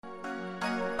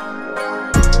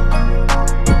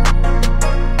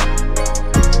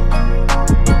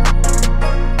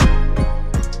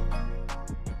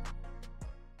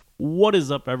What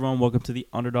is up, everyone? Welcome to the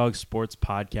Underdog Sports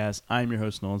Podcast. I'm your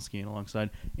host, Nolan Skeen,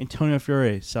 alongside Antonio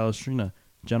Fiore, Salestrina.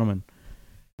 Gentlemen,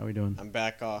 how we doing? I'm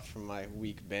back off from my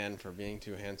week ban for being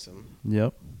too handsome.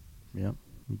 Yep. You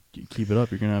keep it up.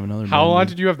 You're going to have another How long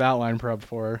did you have that line prep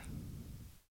for?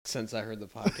 Since I heard the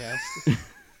podcast.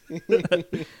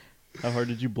 How hard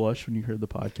did you blush when you heard the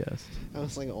podcast? I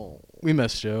was like, oh. We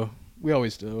missed you. We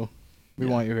always do. We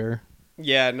want you here.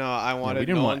 Yeah, no, I wanted...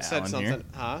 didn't no want one said Alan something... here.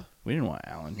 Huh? We didn't want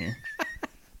Alan here.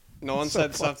 No one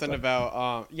said something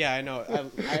about... yeah, I know.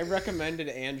 I recommended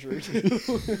Andrew, too.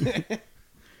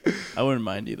 I wouldn't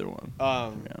mind either one,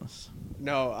 to be honest.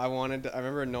 No, I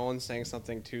remember Nolan saying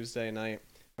something Tuesday night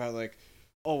about, like,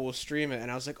 oh, we'll stream it.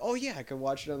 And I was like, oh, yeah, I could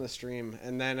watch it on the stream.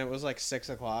 And then it was, like, 6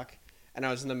 o'clock. And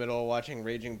I was in the middle of watching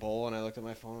Raging Bull. And I looked at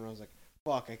my phone and I was like,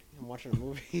 fuck, I'm watching a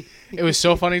movie. It was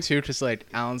so funny, too, because, like,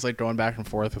 Alan's, like, going back and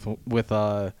forth with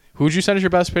who'd you send as your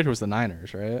best pitch? It was the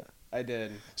Niners, right? I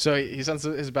did. So he sends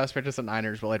his best pitch as the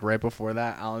Niners, but, like, right before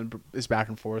that, Alan is back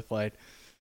and forth, like,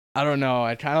 I don't know.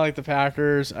 I kind of like the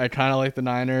Packers. I kind of like the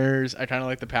Niners. I kind of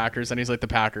like the Packers. And he's like, the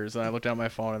Packers. And I looked down at my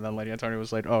phone, and then Lady Antonio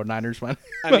was like, oh, Niners went.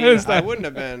 I mean,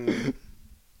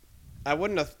 I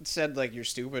wouldn't have said, like, you're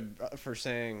stupid for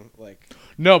saying, like...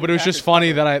 No, but it was Packers just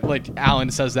funny cover. that, Alan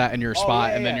says that in your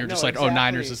spot, yeah, and then yeah. you're just No, like, exactly. oh,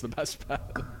 Niners is the best bet.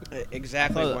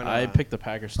 Exactly. I picked the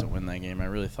Packers to win that game. I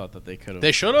really thought that they could have.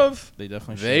 They should have. They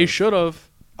definitely should. They should have.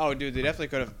 Oh, dude, they definitely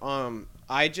could have.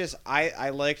 I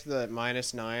liked the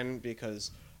 -9 because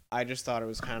I just thought it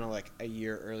was kind of like a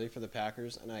year early for the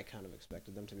Packers, and I kind of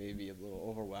expected them to maybe be a little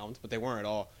overwhelmed, but they weren't at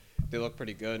all. They look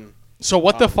pretty good. So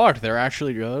what the fuck? They're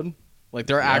actually good? Like,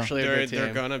 they're actually a good team.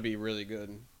 They're gonna be really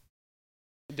good.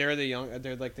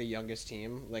 They're like the youngest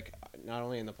team. Like, not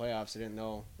only in the playoffs, I didn't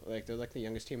know. Like, they're like the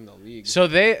youngest team in the league. So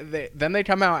they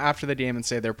come out after the game and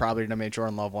say they're probably gonna make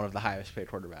Jordan Love one of the highest paid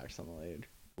quarterbacks in the league.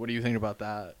 What do you think about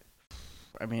that?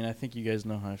 I mean, I think you guys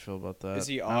know how I feel about that. Is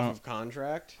he off of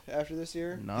contract after this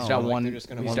year? No. He's got one. He's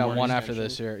got one after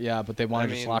this year. Yeah, but they want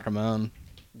to just lock him in.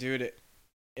 Dude,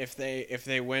 if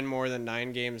they win more than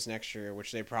 9 games next year,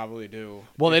 which they probably do.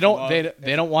 Well, they don't want to.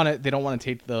 They don't want to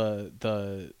take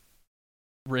the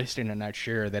risk in the next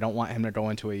year. They don't want him to go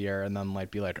into a year and then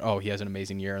like be like, oh, he has an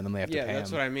amazing year, and then they have to pay him. Yeah,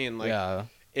 that's what I mean. Like, yeah.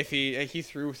 If he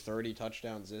threw 30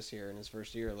 touchdowns this year in his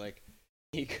first year, like,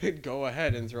 he could go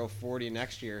ahead and throw 40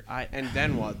 next year. And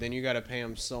then what? Then you got to pay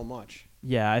him so much.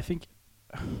 Yeah, I think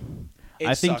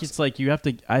it's like you have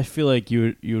to. I feel like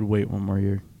you would wait one more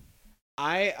year.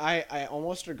 I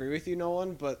almost agree with you,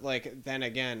 Nolan. But like then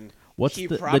again, what's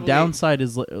the downside?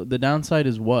 The downside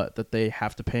is what? That they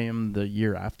have to pay him the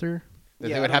year after.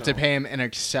 They would have to pay him an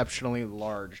exceptionally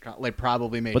large, like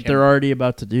probably make. But they're already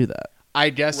about to do that. I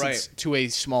guess it's to a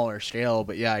smaller scale,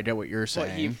 but yeah, I get what you're saying.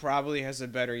 But he probably has a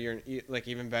better year, like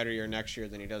even better year next year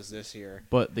than he does this year.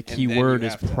 But the key word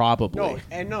is probably.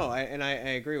 I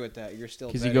agree with that. You're still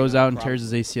because he goes out and tears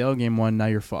his ACL game 1. Now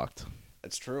you're fucked.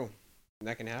 That's true.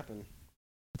 That can happen.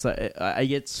 It's like I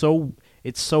get so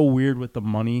it's so weird with the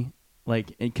money,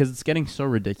 like because it's getting so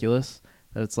ridiculous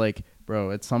that it's like,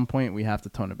 bro, at some point we have to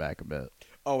tone it back a bit.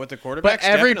 Oh, with the quarterbacks? But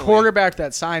every quarterback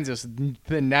that signs is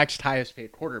the next highest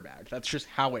paid quarterback. That's just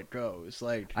how it goes.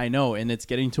 Like I know, and it's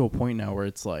getting to a point now where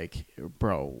it's like,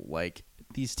 bro, like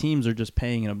these teams are just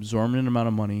paying an exorbitant amount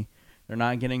of money. They're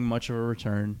not getting much of a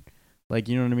return. Like,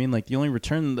 you know what I mean? Like the only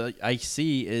return that I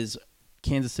see is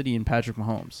Kansas City and Patrick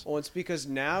Mahomes. Well, it's because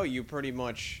now you pretty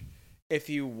much, if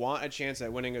you want a chance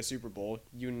at winning a Super Bowl,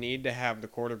 you need to have the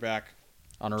quarterback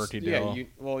on a rookie deal.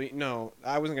 Yeah, no,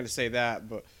 I wasn't going to say that,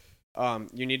 but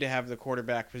you need to have the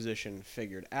quarterback position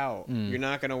figured out. You're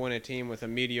not going to win a team with a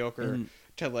mediocre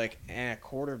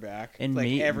quarterback. And like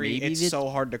it's so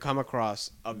hard to come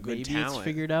across a good talent. Maybe it's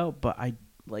figured out, but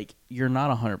you're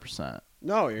not 100%.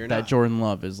 No, you're not. That Jordan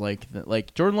Love is like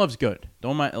Jordan Love's good.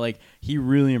 Don't mind, like he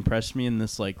really impressed me in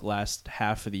this like last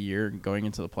half of the year going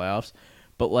into the playoffs.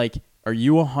 But like, are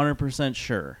you 100%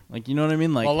 sure? Like, you know what I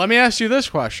mean? Like, well, let me ask you this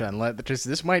question.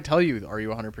 This might tell you, are you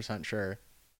 100% sure?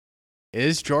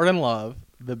 Is Jordan Love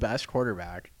the best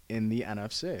quarterback in the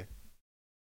NFC?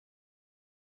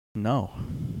 No.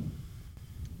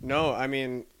 No, I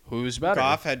mean, who's better?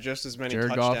 Goff had just as many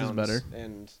touchdowns. Goff is better.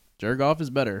 Jared Goff is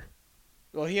better.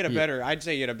 Well, he had a better. I'd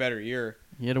say he had a better year.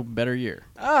 He had a better year.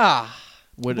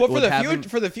 For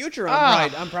the future,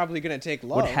 I'm probably gonna take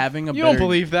Love. You don't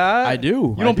believe that? I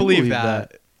do. You don't believe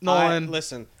that? Nolan,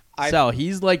 listen. Sal,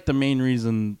 he's like the main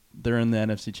reason they're in the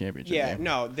NFC Championship game.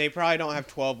 No, they probably don't have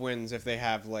 12 wins if they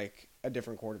have like a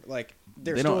different quarterback. Like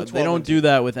they don't do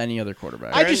that with any other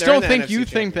quarterback. I just don't think you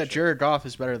think that Jared Goff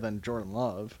is better than Jordan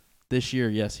Love. This year,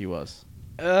 yes, he was.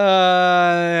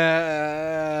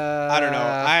 I don't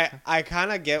know. I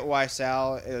kind of get why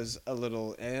Sal is a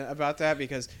little about that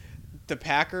because the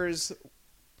Packers,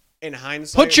 in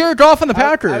hindsight, put Jared Goff on the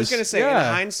Packers. I was gonna say, in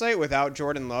hindsight, without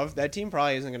Jordan Love, that team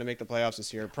probably isn't gonna make the playoffs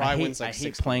this year. Probably wins like I 6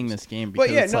 hate playing games. this game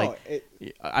because it's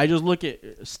I just look at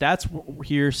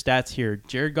stats here.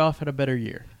 Jared Goff had a better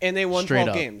year. And they won Straight 12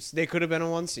 up. games. They could have been a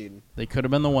 1 seed. They could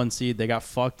have been the 1 seed. They got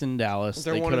fucked in Dallas.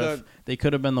 They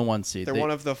could have been the 1 seed. They're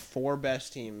one of the 4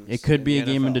 best teams. It could be a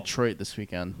game in NFL. Detroit this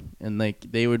weekend, and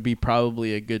they would be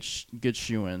probably a good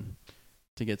shoe-in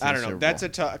to get to I the don't know. Super That's Bowl.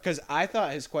 a tough because I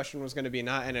thought his question was going to be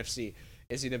not NFC.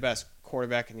 Is he the best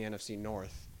quarterback in the NFC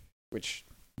North? Which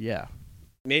Yeah.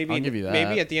 maybe I'll give you that.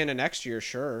 maybe at the end of next year,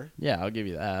 sure. Yeah, I'll give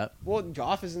you that. Well,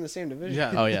 Goff is in the same division.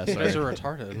 Yeah. Oh, yeah, You guys sorry. are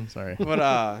retarded. Sorry.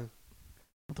 But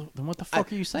Then what the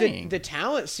fuck are you saying? The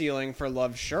talent ceiling for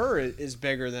Love sure is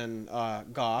bigger than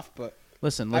Goff, but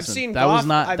Listen. I've seen that Goff, was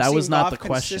not I've that seen was not Goff the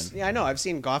question. Yeah, I know. I've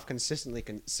seen Goff consistently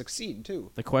succeed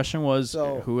too. The question was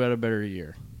So- who had a better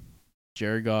year.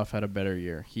 Jared Goff had a better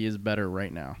year. He is better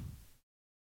right now.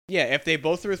 Yeah, if they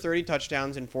both threw 30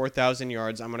 touchdowns and 4,000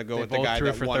 yards, I'm going to go They with the both guy threw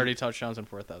that for won. 30 touchdowns and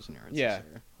 4,000 yards. Yeah. this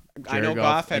year. I know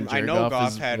Goff had. I know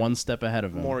Goff is had one step ahead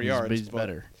of him. more yards, He's but-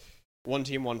 better. one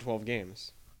team won 12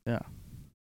 games. Yeah.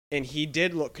 And he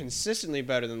did look consistently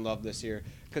better than Love this year.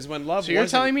 Because when Love So you're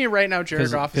wasn't- telling me right now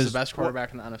Jared Goff is 'cause- the best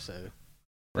quarterback in the NFC?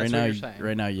 Right That's now, what you're saying.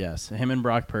 right now, yes. Him and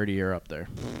Brock Purdy are up there.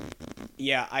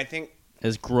 Yeah, I think.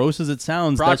 As gross as it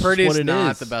sounds, Brock that's Purdy just is what it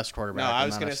not is. the best quarterback. No, I in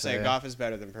was the going to NFC. say Goff is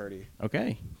better than Purdy.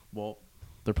 Okay. Well,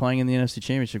 they're playing in the NFC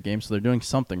Championship game, so they're doing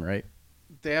something right.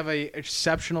 They have a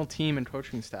exceptional team and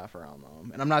coaching staff around them,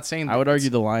 and I'm not saying. I would argue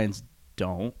the Lions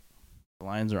don't. The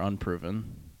Lions are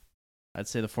unproven. I'd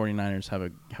say the 49ers have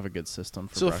a good system.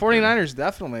 For So the Brock Purdy. 49ers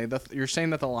definitely. You're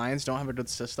saying that the Lions don't have a good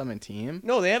system and team?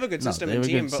 No, they have a good No, system they and have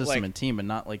a team, good but system like, and team, but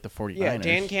not like the 49ers. yeah,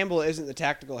 Dan Campbell isn't the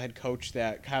tactical head coach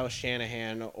that Kyle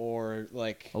Shanahan or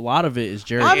like. A lot of it is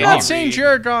Jared I'm Goff. not saying Reed.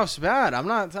 Jared Goff's bad. I'm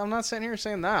not sitting here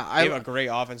saying that. They have a great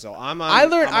offense though. I'm I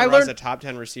learned a top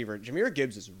 10 receiver. Jameer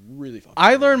Gibbs is really fucking.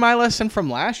 I good. learned my lesson from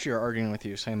last year arguing with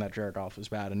you, saying that Jared Goff was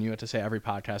bad, and you had to say every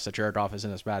podcast that Jared Goff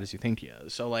isn't as bad as you think he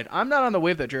is. So like, I'm not on the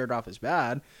wave that Jared Goff is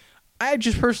bad. I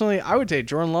just personally, I would take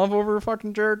Jordan Love over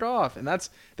fucking Jared Goff, and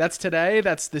that's today,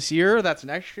 that's this year, that's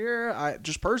next year.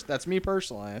 That's me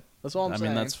personally. That's all I'm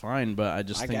saying. I mean, that's fine, but I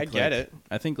just think I get it.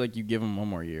 I think like you give him one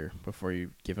more year before you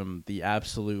give him the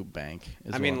absolute bank.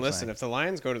 I mean, listen, if the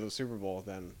Lions go to the Super Bowl,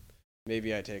 then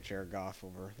maybe I take Jared Goff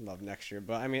over Love next year.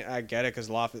 But I mean, I get it because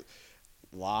Loft.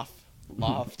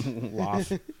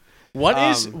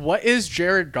 What is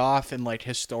Jared Goff in like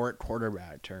historic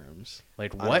quarterback terms?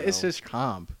 Like, I what don't is know. his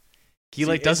comp? He Is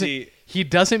like he- doesn't is he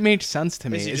doesn't make sense to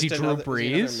me. Is he, Is he just Drew another- is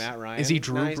he another Brees? Matt Ryan? Is he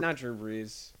Drew? No, he's not Drew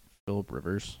Brees. Philip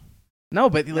Rivers, No,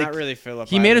 but like Not really Philip.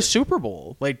 he made either. a Super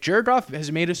Bowl. Like Jared Goff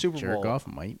has made a Super Jared Bowl. Goff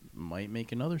might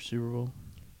make another Super Bowl.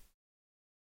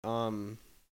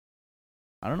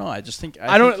 I don't know. I just think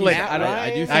I don't think like. he's- I don't. I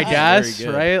do. Think I he's guess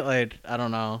very good. right. Like I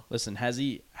don't know. Listen, has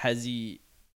he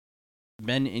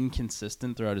been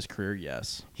inconsistent throughout his career?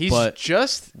 Yes. He's but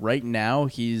just. right now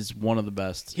he's one of the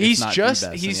best. if He's not the just-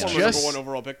 best in he's the Former NFL. just-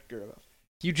 number 1 overall pick.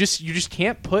 You just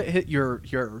can't put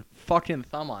your fucking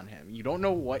thumb on him. You don't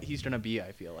know what he's gonna be.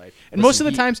 I feel like, and Listen,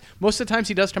 most of the times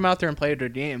he does come out there and play a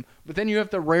good game. But then you have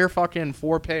the rare fucking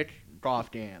 4-pick Goff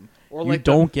game, or You like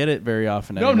don't get it very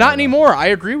often. No, anymore, not though. anymore. I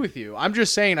agree with you. I'm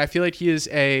just saying. I feel like he is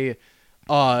a.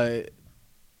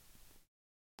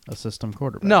 A system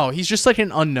quarterback. No, he's just like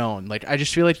an unknown. Like I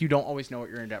just feel like you don't always know what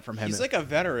you're gonna get from him. He's like a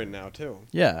veteran now too.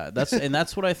 Yeah,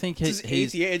 that's what I think. It's his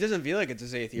His 8th year. It doesn't feel like it's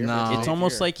his 8th year. No. but his it's 8th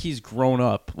almost year. like he's grown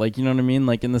up. Like, you know what I mean?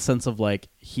 Like in the sense of like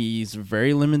he's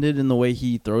very limited in the way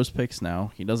he throws picks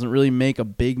now. He doesn't really make a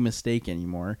big mistake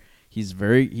anymore. He's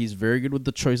very good with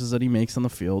the choices that he makes on the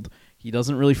field. He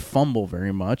doesn't really fumble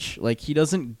very much. Like he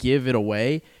doesn't give it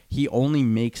away. He only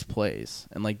makes plays.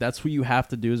 And like that's what you have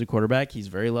to do as a quarterback. He's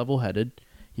very level-headed.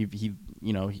 He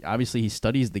obviously he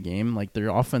studies the game. Like their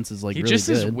offense is like he really just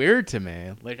good. is weird to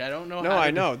me. Like I don't know. No, how I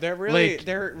to- know. There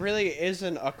really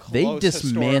isn't a close They historical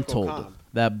dismantled comp.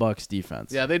 that Bucks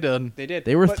defense. Yeah, they did. They did.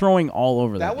 They were But throwing all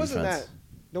over that that wasn't defense.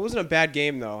 that wasn't a bad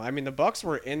game though. I mean, the Bucks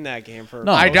were in that game for.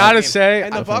 No, most I of gotta the game. say,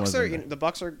 and the I Bucks are wasn't the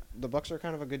Bucks are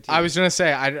kind of a good team. I was gonna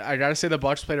say I gotta say the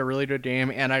Bucks played a really good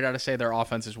game, and I gotta say their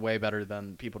offense is way better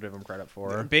than people give them credit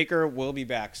for. Baker will be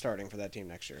back starting for that team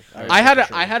next year. I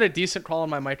had a decent call on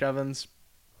my Mike Evans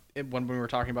when we were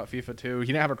talking about FIFA 2. He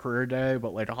didn't have a career day,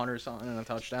 but like 100 something and a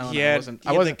touchdown. He I had wasn't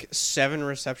like 7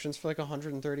 receptions for like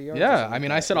 130 yards. or Yeah, something I mean,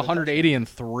 like I that. said 180 and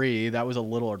 3. That was a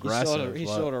little He aggressive.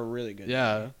 still but- had a really good.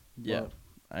 yeah. Yeah, but-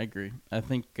 I agree. I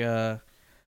think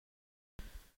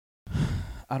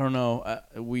I don't know.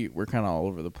 We're kind of all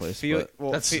over the place. But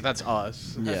That's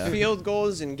us. yeah. Field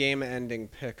goals and game-ending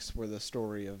picks were the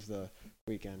story of the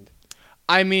weekend.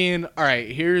 I mean, all right.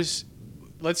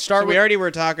 Let's start. We already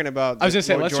were talking about. I was gonna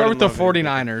say, let's start with the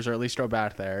 49ers, or at least go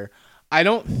back there. I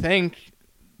don't think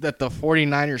that the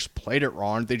 49ers played it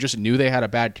wrong. They just knew they had a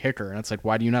bad kicker, and it's like,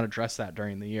 why do you not address that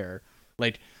during the year?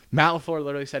 Like, Matt LaFleur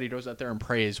literally said he goes out there and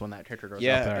prays when that kicker goes out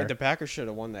there. Yeah, the Packers should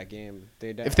have won that game.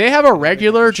 If they have a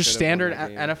regular, just standard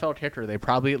NFL kicker, they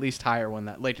probably at least tie or win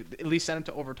that. Like, at least send it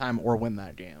to overtime or win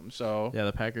that game. So yeah,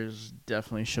 the Packers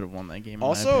definitely should have won that game.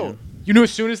 Also, you knew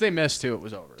as soon as they missed too, it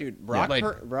was over. Dude,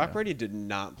 Brock Purdy did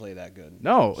not play that good.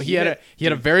 No, he had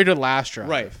a very good last drive.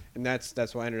 Right, and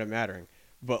that's why it ended up mattering.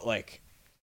 But like,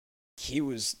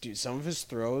 some of his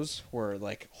throws were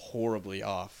like horribly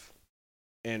off.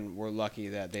 And we're lucky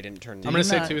that they didn't turn. I'm going to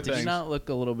say two things. Did he not look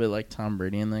a little bit like Tom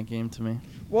Brady in that game to me?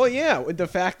 Well, yeah, with the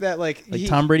fact that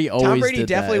Tom Brady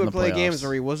definitely would play playoffs. games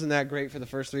where he wasn't that great for the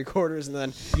first 3 quarters, and then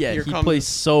he plays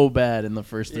so bad in the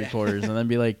first 3 quarters, and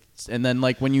then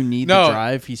when you need the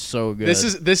drive, he's so good.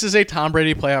 This is a Tom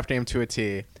Brady playoff game to a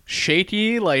T.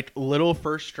 Shaky, like little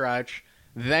first stretch,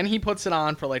 then he puts it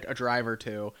on for like a drive or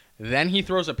two, then he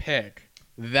throws a pick.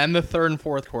 Then the third and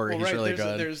fourth quarter, he's really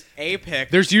good. There's a pick.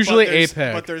 There's usually a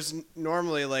pick. But there's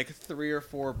normally like 3 or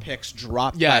 4 picks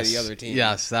dropped by the other team.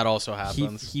 Yes, that also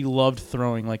happens. He loved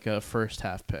throwing like a first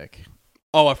half pick.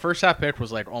 Oh, a first half pick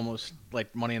was like almost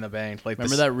like money in the bank. Like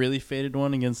remember that really faded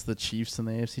one against the Chiefs in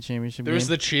the AFC Championship game? There was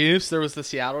the Chiefs. There was the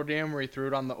Seattle game where he threw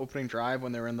it on the opening drive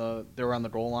when they were on the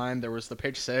goal line. There was the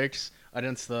pick 6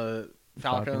 against the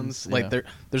Falcons. Like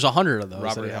there's 100 of those.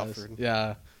 Robert Halford.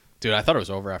 Yeah. Dude, I thought it was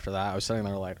over after that. I was sitting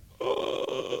there like,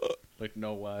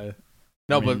 no way.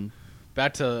 No, but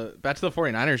back to the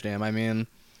 49ers game. I mean,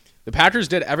 the Packers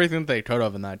did everything they could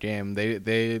have in that game.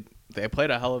 They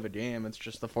played a hell of a game. It's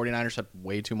just the 49ers had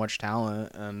way too much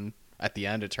talent, and at the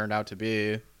end it turned out to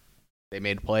be they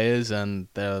made plays and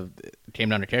it came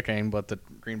down to kicking, but the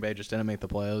Green Bay just didn't make the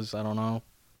plays. I don't know.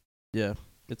 Yeah.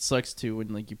 It sucks too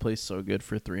when you play so good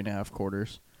for 3.5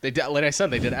 quarters. They did, like I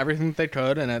said, they did everything they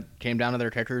could, and it came down to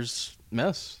their kicker's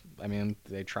miss. I mean,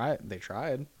 they tried.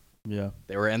 Yeah.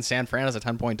 They were in San Fran as a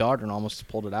 10-point dog and almost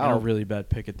pulled it out. And a really bad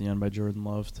pick at the end by Jordan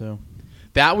Love, too.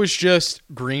 That was just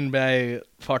Green Bay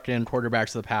fucking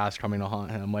quarterbacks of the past coming to haunt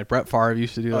him. Like Brett Favre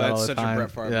used to do that all the time.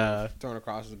 That's such a Brett Favre move, thrown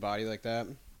across his body like that.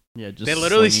 Yeah, just they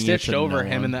literally stitched over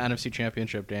him in the NFC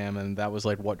Championship game, and that was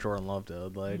like what Jordan Love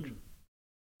did. Like,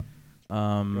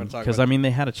 because I mean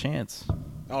they had a chance.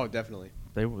 Oh, definitely.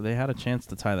 They had a chance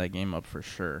to tie that game up for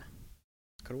sure.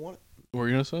 Could have won it. What were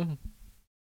you gonna say?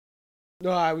 No,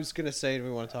 I was gonna say we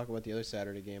want to talk about the other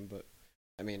Saturday game, but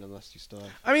I mean, unless you still have.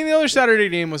 I mean, the other Saturday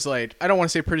game was like, I don't want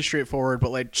to say pretty straightforward,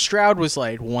 but like Stroud was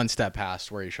like one step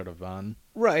past where he should have been.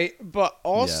 Right, but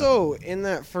also in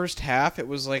that first half, it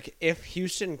was like if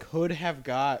Houston could have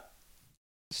got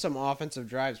some offensive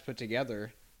drives put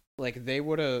together. Like they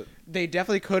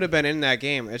definitely could have been in that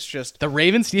game. It's just the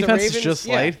Ravens defense is just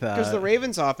like that because the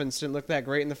Ravens offense didn't look that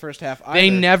great in the first half either.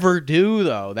 They never do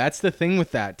though. That's the thing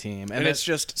with that team, and it's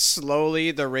just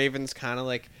slowly the Ravens kind of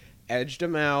like edged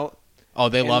them out. Oh,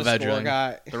 they love edging.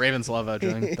 The Ravens love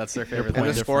edging. That's their favorite thing.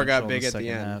 And the score got big at the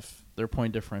end. Half. Their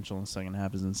point differential in the second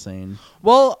half is insane.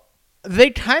 Well, they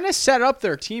kind of set up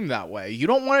their team that way. You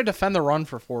don't want to defend the run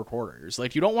for 4 quarters.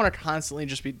 Like you don't want to constantly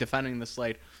just be defending this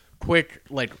like quick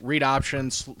like read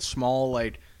options, small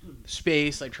like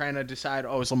space, like trying to decide,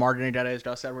 is Lamar gonna get it? Is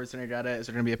Gus Edwards gonna get it? Is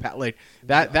there gonna be a pat? Like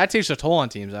that takes a toll on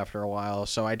teams after a while.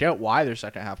 So I get why their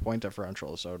second half point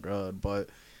differential is so good, but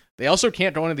they also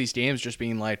can't go into these games just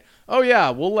being like, oh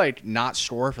yeah, we'll like not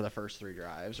score for the first 3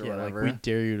 drives or whatever. Like we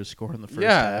dare you to score in the first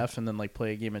half and then like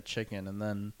play a game of chicken and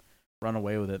then run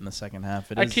away with it in the second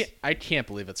half. I can't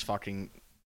believe it's fucking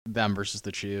them versus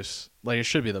the Chiefs. Like it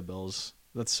should be the Bills.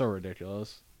 That's so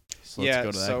ridiculous. So let's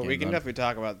go to that so game, we can then. definitely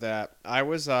talk about that. I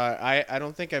was I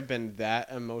don't think I've been that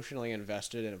emotionally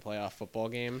invested in a playoff football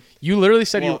game. You literally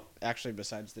said actually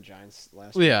besides the Giants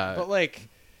last week. Yeah. But like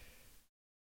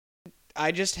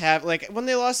I just have like when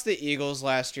they lost the Eagles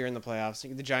last year in the playoffs,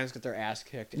 the Giants got their ass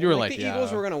kicked. You were like the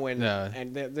Eagles were gonna win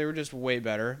and they were just way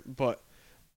better, but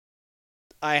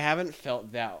I haven't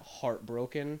felt that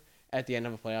heartbroken at the end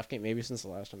of a playoff game, maybe since the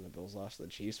last time the Bills lost to the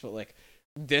Chiefs, but like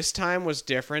this time was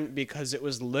different because it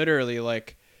was literally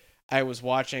like I was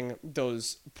watching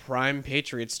those prime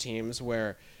Patriots teams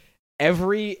where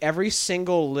every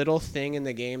single little thing in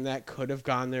the game that could have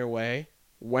gone their way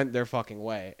went their fucking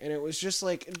way. And it was just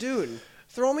like, dude,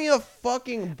 throw me a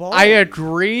fucking ball. I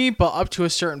agree, but up to a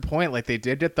certain point, like they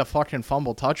did get the fucking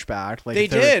fumble touchback. Like they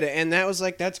did, and that was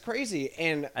like, that's crazy.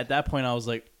 And at that point, I was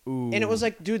like, Ooh. And it was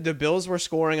like, dude, the Bills were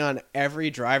scoring on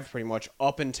every drive pretty much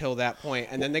up until that point,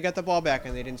 and then they got the ball back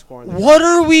and they didn't score. What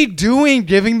are we doing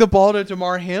giving the ball to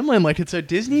Damar Hamlin like it's a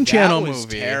Disney Channel That was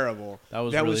movie? terrible. That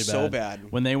was really so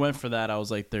bad. When they went for that, I was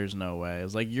like, "There's no way." I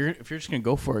was like, if you're just gonna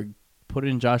go for it, put it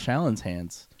in Josh Allen's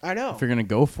hands. I know. If you're gonna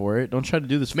go for it, don't try to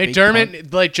do this. fake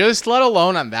McDermott, like, just let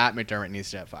alone on that, McDermott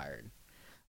needs to get fired.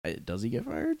 Does he get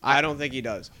fired? I don't think he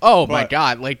does. Oh my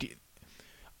God! Like,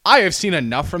 I have seen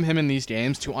enough from him in these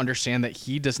games to understand that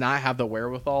he does not have the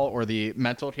wherewithal or the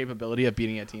mental capability of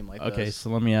beating a team like this. Okay,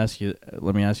 so let me ask you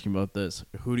about this.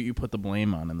 Who do you put the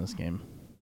blame on in this game?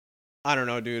 I don't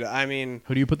know, dude. I mean,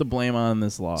 Who do you put the blame on in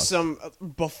this loss?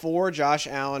 Before Josh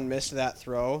Allen missed that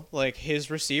throw, like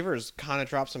his receivers kind of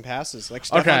dropped some passes. Like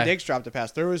Stephon Diggs dropped a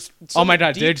pass. There was oh my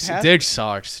God, deep Diggs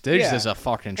sucks. Diggs Yeah. is a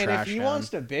fucking trash. And if he can. wants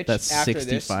to bitch that after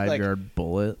this, 65-yard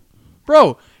bullet.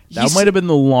 Bro, That might have been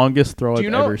the longest throw I've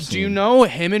ever seen. Do you know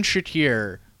him and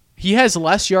Shakir? He has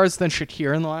less yards than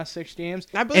Shakir in the last 6 games.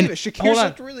 I believe it. Shakir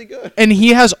looked really good. And he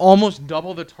has almost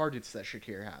double the targets that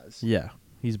Shakir has. Yeah,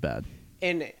 he's bad.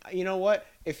 And you know what?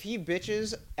 If he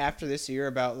bitches after this year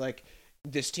about like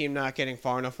this team not getting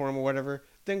far enough for him or whatever,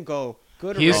 then go.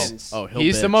 Good riddance.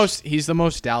 He's the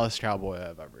most Dallas Cowboy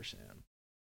I've ever seen.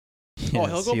 Yeah,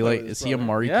 he'll go play with his is he brother.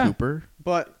 Amari Yeah. Cooper?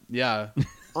 But Yeah.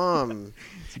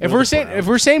 if if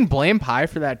we're saying blame pie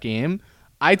for that game,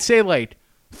 I'd say like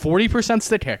 40%'s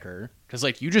the kicker because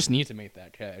like you just need to make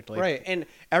that kick. Like, right, and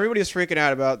everybody was freaking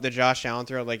out about the Josh Allen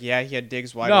throw. Like, yeah, he had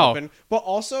Diggs wide No. open, but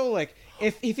also like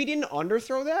if he didn't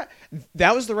underthrow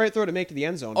that was the right throw to make to the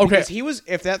end zone. Okay. Because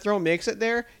if that throw makes it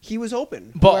there, he was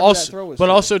open. But whoever that throw was to.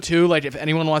 also too, like if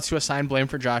anyone wants to assign blame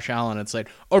for Josh Allen, it's like,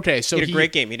 okay, so He had a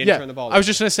great game. He didn't turn the ball over. I was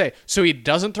just gonna say, so he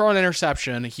doesn't throw an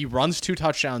interception, he runs 2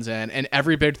 touchdowns in, and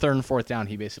every big 3rd and 4th down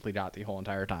he basically got the whole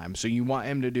entire time. So you want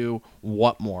him to do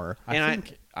what more? I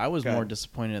think I was more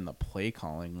disappointed in the play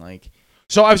calling. Like,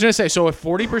 So I was gonna say, so if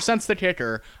 40%'s the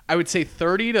kicker, I would say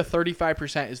 30 to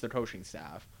 35% is the coaching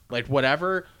staff. Like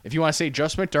whatever, if you want to say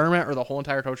just McDermott or the whole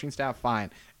entire coaching staff,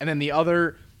 fine. And then the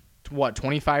other,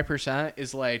 25%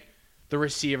 is like the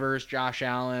receivers, Josh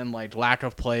Allen, like lack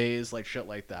of plays, like shit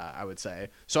like that. I would say.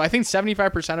 So I think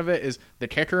 75% of it is the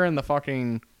kicker and the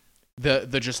fucking the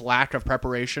just lack of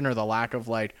preparation or the lack of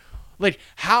like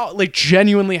how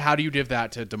genuinely how do you give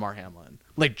that to Damar Hamlin?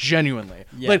 Like genuinely,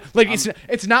 Yeah,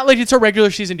 it's not like it's a regular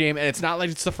season game, and it's not like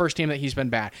it's the first game that he's been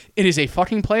bad. It is a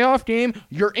fucking playoff game.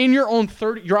 You're in your own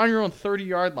 30. You're on your own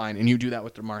 30-yard line, and you do that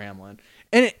with Damar Hamlin.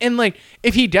 And like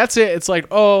if he gets it, it's like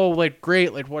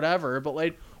great, like whatever. But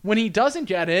like when he doesn't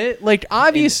get it, like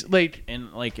obvious, in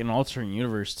an alternate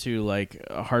universe too, like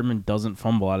Hardman doesn't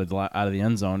fumble out of the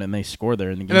end zone, and they score there,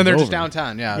 and the game's and then they're over. just down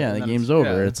 10. Yeah, the game's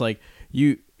over. Yeah. It's like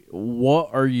what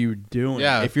are you doing?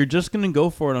 Yeah. If you're just going to go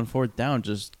for it on 4th down,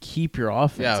 just keep your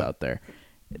offense Yeah. out there.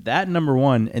 That number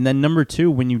 1. And then number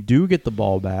 2, when you do get the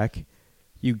ball back,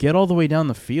 you get all the way down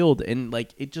the field, and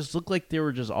like it just looked like they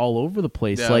were just all over the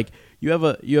place. Yeah. Like you have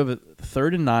a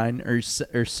 3rd and 9 or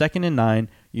 2nd and 9,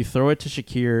 you throw it to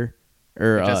Shakir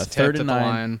or It gets 3rd tipped and at the 9.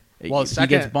 line. Well, he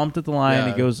gets bumped at the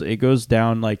line. Yeah. It goes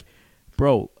down. Like,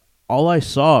 bro, all I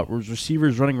saw was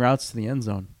receivers running routes to the end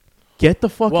zone. Get the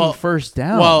fucking first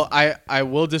down. Well, I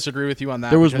will disagree with you on that.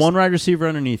 There was one wide receiver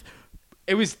underneath.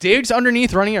 It was Diggs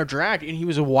underneath running a drag, and he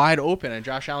was wide open, and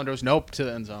Josh Allen goes nope to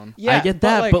the end zone. Yeah, I get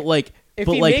that, but if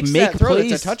he make makes that throw,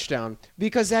 plays. it's a touchdown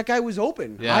because that guy was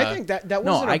open. Yeah. I think that No,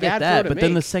 wasn't a I get bad that, throw to but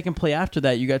then the make. second play after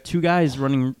that, you got 2 guys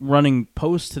running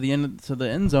post to the end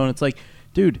zone. It's like,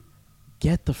 dude,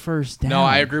 get the first down. No,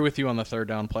 I agree with you on the 3rd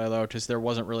down play though, because there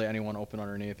wasn't really anyone open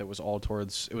underneath. It was all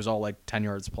like 10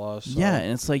 yards plus. So. Yeah,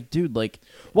 and it's like, dude, like,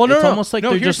 Well, it's almost like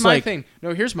they're here's just my like, thing.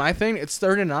 No, here's my thing. It's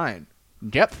 3rd and 9.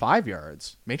 Get 5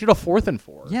 yards. Make it a 4th and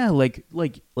 4. yeah, like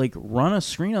run a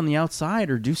screen on the outside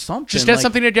or do something. Just get like,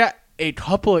 something to get a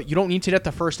couple. You don't need to get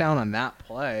the first down on that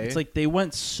play. It's like they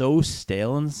went so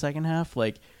stale in the second half.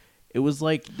 Like, it was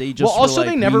like they just. Well, also were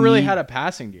like, they never we really need- had a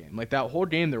passing game. Like that whole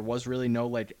game, there was really no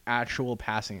like actual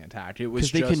passing attack. It was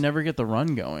because they just, could never get the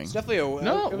run going It's definitely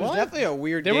No, it was what? definitely a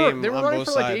weird They game. were on running both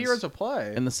for like sides. 8 yards of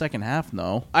play. in the second half.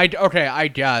 No, I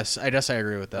guess I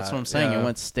agree with that. that's what I'm saying. Yeah. It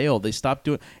went stale. They stopped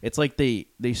doing. It's like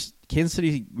Kansas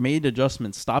City made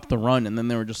adjustments, stopped the run, and then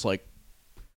they were just like,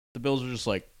 the Bills were just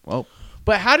like, well.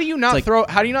 But how do you not like- throw?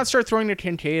 How do you not start throwing to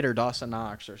Kincaid or Dawson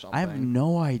Knox or something? I have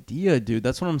no idea, dude.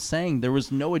 That's what I'm saying. There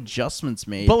was no adjustments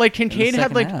made. But like in the Kincaid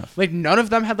had second half. like none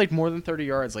of them had like more than 30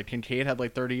 yards. Like Kincaid had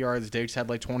like 30 yards. Diggs had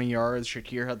like 20 yards.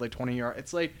 Shakir had like 20 yards.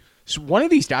 It's like So one of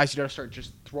these guys you gotta start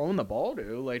just throwing the ball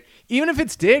to. Like, even if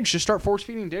it's Diggs, just start force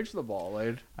feeding Diggs the ball.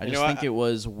 Like, I just think it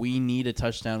was we need a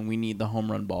touchdown, we need the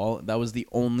home run ball. That was the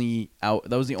only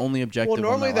objective. Well,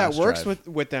 normally on that works drive.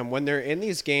 with them when they're in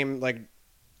these game like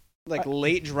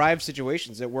late drive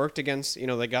situations. It worked against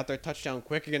they got their touchdown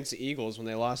quick against the Eagles when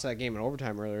they lost that game in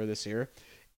overtime earlier this year.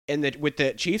 And with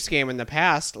the Chiefs game in the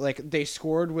past, like they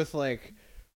scored with like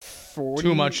 40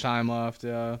 too much time left.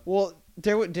 Yeah. Well,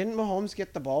 didn't Mahomes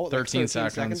get the ball with 13 like 13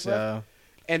 seconds. left? Yeah.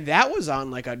 And that was on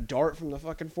like a dart from the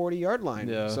fucking 40-yard line.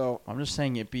 Yeah. So I'm just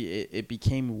saying it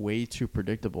became way too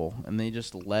predictable, and they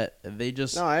just.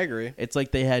 no, I agree. It's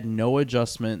like they had no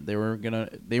adjustment. They weren't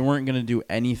gonna do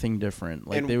anything different.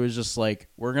 Like they was just like,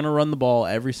 we're gonna run the ball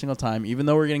every single time, even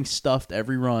though we're getting stuffed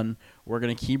every run. We're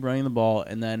going to keep running the ball,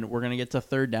 and then we're going to get to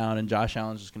third down, and Josh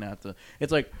Allen's just going to have to –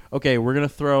 it's like, okay, we're going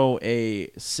to throw a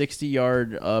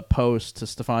 60-yard post to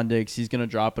Stephon Diggs. He's going to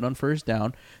drop it on first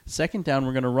down. Second down,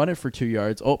 we're going to run it for 2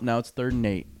 yards. Oh, now it's 3rd and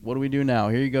 8. What do we do now?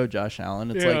 Here you go, Josh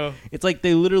Allen. It's like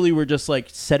they literally were just like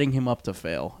setting him up to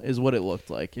fail is what it looked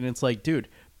like. And it's like, dude,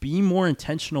 be more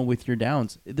intentional with your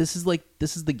downs. This is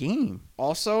the game.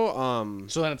 Also,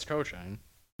 so then it's coaching.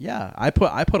 Yeah, I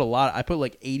put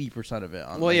like 80% of it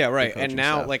on. Well, like, yeah, right. the And coaching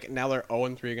now staff. now they're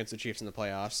 0-3 against the Chiefs in the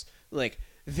playoffs. Like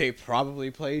they probably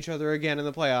play each other again in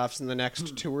the playoffs in the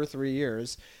next 2 or 3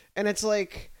 years. And it's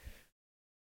like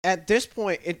at this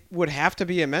point it would have to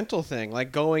be a mental thing.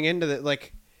 Like going into the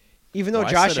even though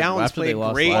Josh Allen's played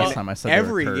great in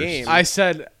every game. I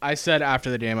said after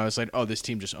the game I was like, "Oh, this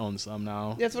team just owns them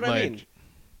now." That's what I mean.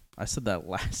 I said that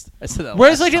last.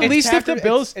 Whereas, like, time. at least if the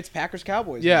Bills, it's Packers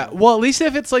Cowboys. yeah. Now. Well, at least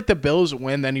if it's like the Bills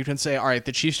win, then you can say, all right,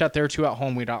 the Chiefs got their 2 at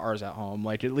home, we got ours at home.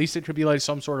 Like, at least it could be like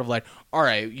some sort of like, all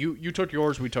right, you took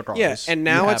yours, we took ours. Yeah, and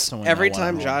now have it's to win every that one at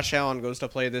time home. Josh Allen goes to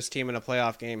play this team in a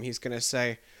playoff game, he's gonna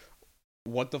say,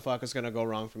 "What the fuck is gonna go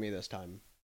wrong for me this time?"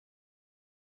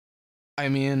 I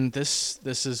mean, this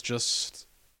was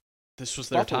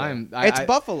their Buffalo. time. It's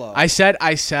Buffalo. I said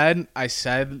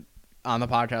on the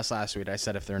podcast last week, I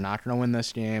said if they're not going to win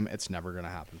this game, it's never going to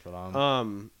happen for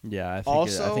them. Yeah, I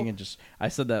think it just. I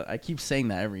said that. I keep saying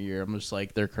that every year. I'm just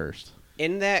like, they're cursed.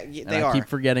 In that I keep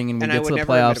forgetting, and we And get I to would the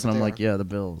never admit playoffs, it, and I'm but like, they yeah, the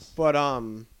Bills. But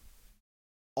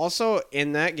also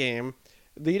in that game,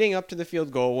 leading up to the field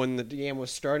goal, when the game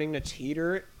was starting to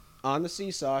teeter on the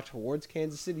seesaw towards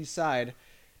Kansas City's side,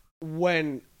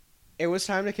 when it was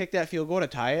time to kick that field goal to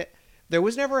tie it, there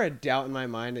was never a doubt in my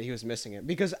mind that he was missing it,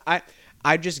 because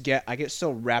I get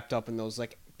so wrapped up in those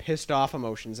like pissed off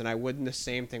emotions, and I wouldn't the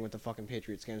same thing with the fucking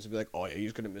Patriots games. I'd be like, oh yeah,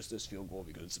 he's gonna miss this field goal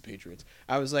because it's the Patriots.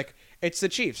 I was like, it's the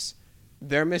Chiefs.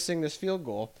 They're missing this field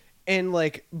goal. And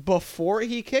like before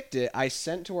he kicked it, I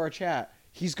sent to our chat,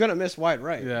 he's gonna miss wide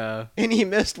right. Yeah. And he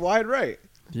missed wide right.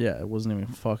 Yeah, it wasn't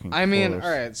even fucking. I mean, close. all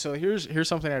right. So here's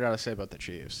something I gotta say about the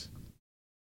Chiefs.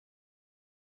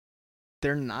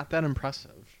 They're not that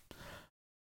impressive.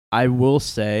 I will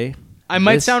say. I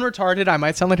might sound retarded. I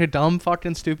might sound like a dumb,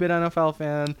 fucking, stupid NFL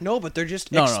fan. No, but they're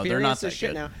just No, experienced they're not as that shit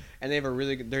good. now, and they have a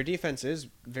really good. Their defense is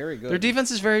very good. Their defense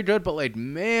is very good, but like,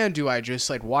 man, do I just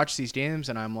like watch these games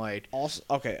and I'm like, Also,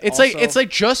 okay, it's like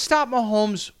just stop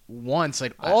Mahomes once.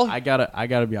 Like I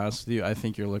gotta be honest with you. I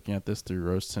think you're looking at this through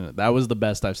rose tinted. That was the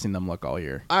best I've seen them look all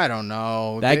year. I don't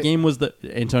know. That game was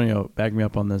Antonio, back me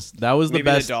up on this. That was maybe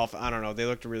the best. the Dolphins. I don't know. They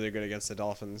looked really good against the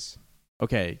Dolphins.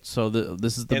 Okay, so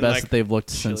this is the In, best like, that they've looked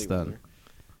since chilly then. weather.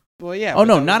 Well, yeah. Oh but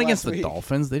no, that was not last against the week.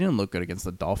 Dolphins. They didn't look good against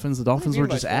the Dolphins. The Dolphins mean were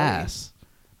by just 40? ass.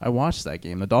 I watched that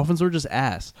game. The Dolphins were just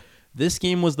ass. This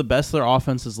game was the best their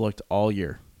offense has looked all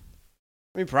year.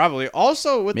 I mean, probably.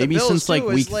 Also, with Maybe the Bills since like too,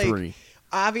 week is, like, 3.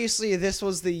 obviously this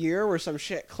was the year where some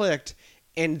shit clicked,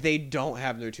 and they don't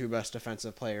have their 2 best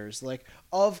defensive players. Like,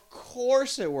 of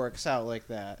course it works out like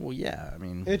that. Well, yeah. I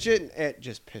mean, It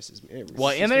just pisses me. It well,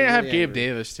 makes and they me didn't have really Gabe angry.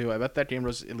 Davis too. I bet that game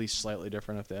was at least slightly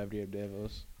different if they have Gabe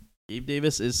Davis. Gabe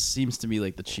Davis seems to be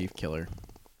like the Chief killer.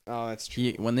 Oh, that's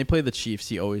true. When they play the Chiefs,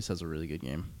 he always has a really good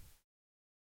game.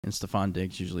 And Stephon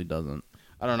Diggs usually doesn't.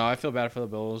 I don't know. I feel bad for the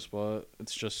Bills, but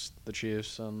it's just the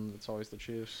Chiefs, and it's always the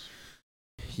Chiefs.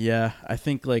 Yeah, I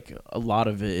think like a lot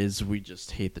of it is we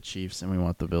just hate the Chiefs and we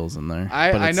want the Bills in there. But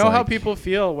I it's know how like- people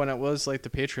feel when it was like the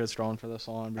Patriots going for this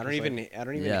long. I don't because, even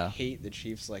like, Yeah. hate the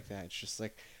Chiefs like that. It's just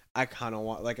like I kind of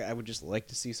want, like, I would just like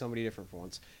to see somebody different for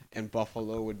once, and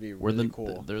Buffalo would be We're really the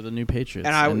cool. They're the new Patriots,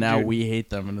 And and now dude, we hate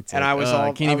them, and it's And like, I was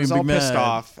I can't even be pissed mad.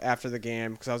 off after the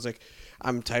game because I was like,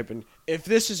 I'm typing, if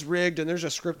this is rigged and there's a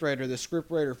scriptwriter, the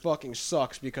scriptwriter fucking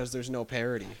sucks because there's no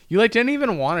parity. you like didn't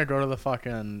even want to go to the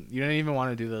fucking. You didn't even want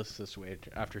to do this week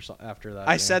after that.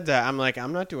 I game. said that. I'm like,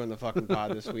 I'm not doing the fucking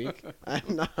pod this week.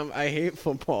 I hate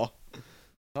football.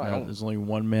 No, I Yeah, don't. there's only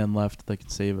one man left that can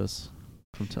save us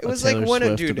from It was Taylor like when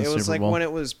Swift dude, in it the was Super like Bowl. when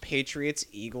it was Patriots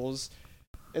Eagles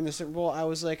in the Super Bowl. I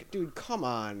was like, dude, come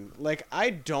on. Like I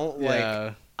don't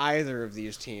like either of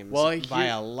these teams by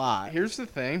a lot. Here's the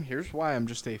thing. Here's why I'm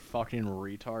just a fucking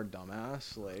retard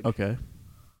dumbass. Like, Okay.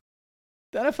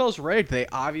 the NFL's rigged. They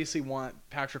obviously want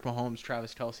Patrick Mahomes,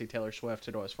 Travis Kelce, Taylor Swift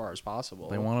to go as far as possible.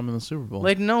 They want him in the Super Bowl.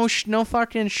 Like, no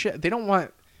fucking shit. They don't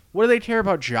want. What do they care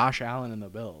about Josh Allen and the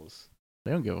Bills?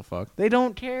 They don't give a fuck. They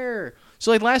don't care.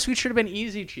 So, like, last week should have been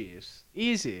easy, Chiefs.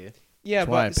 Easy. Yeah, That's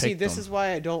why I but see, picked this them. is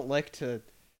why I don't like to.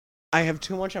 I have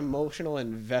too much emotional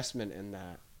investment in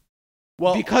that.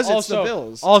 Well, Because it's the also-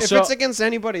 Bills. also- if it's against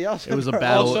anybody else, It was a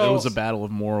battle. Also- it was a battle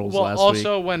of morals Well, last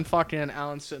also week. when fucking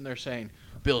Allen's sitting there saying,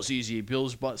 Bill's easy,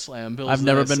 Bill's butt slam, Bill's I've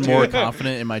never this." been more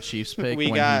confident in my Chiefs pick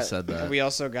when he said that. We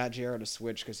also got Jared to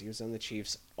switch because he was on the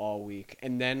Chiefs all week,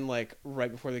 and then like right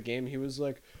before the game, he was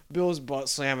like Bill's butt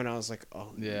slam, and I was like,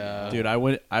 oh Yeah. no. Dude, I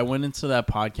went into that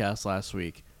podcast last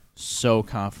week so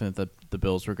confident that the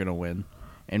Bills were gonna win,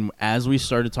 and as we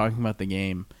started talking about the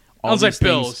game, I was like, these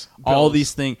things- all Bills.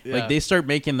 these things, Yeah. like they start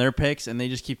making their picks and they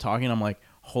just keep talking. I'm like,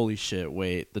 holy shit!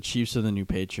 Wait, the Chiefs are the new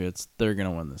Patriots. They're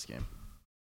gonna win this game.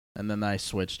 And then I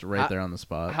switched right there on the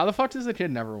spot. How the fuck does the kid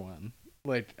never win?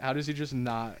 Like, how does he just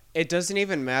not? It doesn't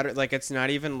even matter. Like it's not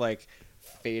even like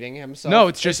fading himself. No,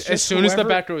 it's just as soon as the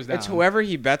bet goes down. It's whoever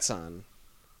he bets on.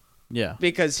 Yeah,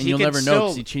 Because And he you'll could never know still,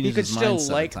 'cause he changes he could his still mindset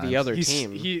at like times. the other He's,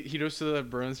 team. he goes to the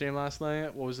Bruins game last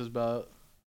night. What was his bet?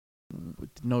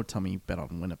 no, tell me you bet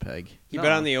on Winnipeg. He No.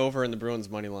 bet on the over in the Bruins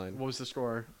money line, What was the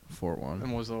score? 4-1,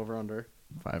 And what was the over under?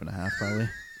 5.5 probably.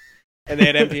 and they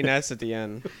had empty nets at the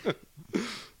end.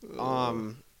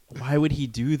 Why would he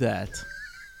do that?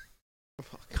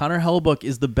 Connor Hellebuck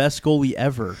is the best goalie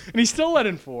ever. And he still let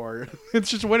in 4. It's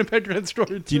just Winnipeg had scored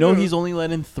 2. Do you know he's only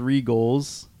let in 3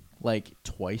 goals like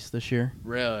twice this year?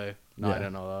 really? No, Yeah. I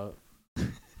didn't know that.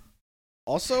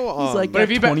 Also, He's like but if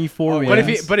got he bet- 24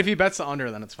 wins. But if he bets the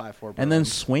under, then it's 5-4. And then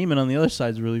Bruins. Swayman on the other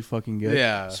side is really fucking good.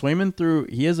 Yeah. Swayman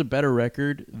he has a better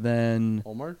record than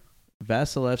Olmark?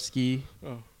 Vasilevsky,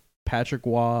 Oh. Patrick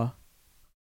Waugh,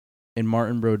 and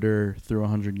Martin Brodeur through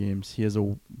 100 games. He has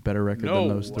a better record No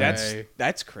than those three. way.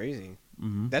 that's crazy.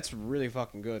 Mhm. That's really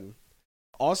fucking good.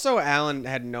 Also, Allen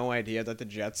had no idea that the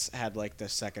Jets had like the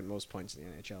second most points in the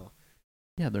NHL.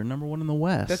 Yeah, they're number 1 in the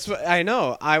West. That's what I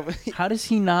know. How does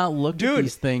he not look at Dude,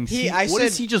 these things? I what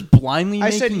is said- he just blindly I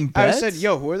said, making I bets? said,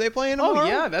 yo, who are they playing tomorrow? Oh,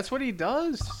 yeah, that's what he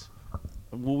does.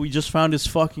 Well, we just found his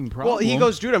fucking problem. Well, he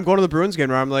goes, dude, I'm going to the Bruins game.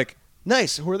 I'm like,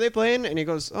 nice. Who are they playing? And he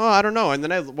goes, oh, I don't know. And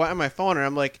then I went on my phone and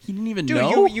I'm like, He didn't even dude,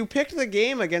 know. you picked the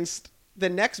game against the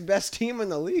next best team in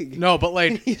the league. No, but, And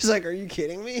like, he's like, are you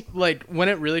kidding me? like when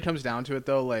it really comes down to it,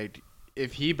 though, like,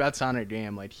 if he bets on a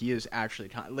game, like, he is actually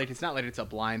like, it's not like it's a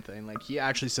blind thing. Like, he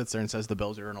actually sits there and says the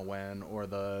Bills are gonna win, or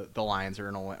the Lions are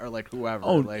gonna win, or like whoever.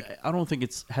 Oh, like, I don't think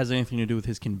it has anything to do with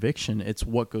his conviction. It's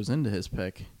what goes into his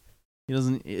pick. He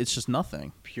doesn't. It's just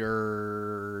nothing.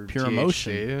 pure Pure THC.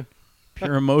 emotion.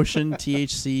 Pure emotion,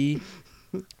 THC,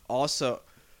 Also,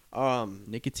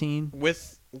 nicotine.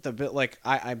 with the bit, like,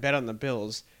 I bet on the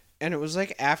Bills. And it was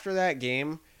like after that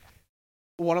game,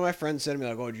 one of my friends said to me,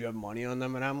 like, oh, do you have money on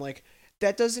them? And I'm like,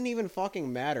 that doesn't even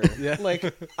fucking matter. Yeah.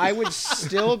 Like, I would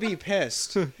still be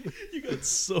pissed. You got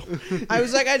so. I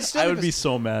was like, I'd still I would be pissed.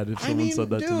 so mad if I someone mean, said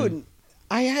that to dude, me.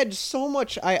 I had so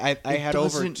much. I had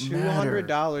over doesn't matter.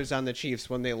 $200 on the Chiefs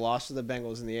when they lost to the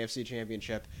Bengals in the AFC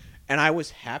Championship, and I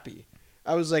was happy.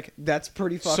 I was like, that's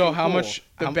pretty fucking So how cool. much-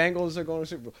 The how- Bengals are going to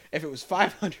Super Bowl. If it was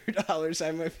 $500,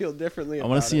 I might feel differently I about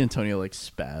want to see it. Antonio like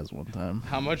spaz one time.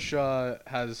 How much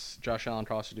has Josh Allen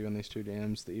crossed to do in these 2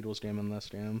 games? The Eagles game and this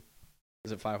game.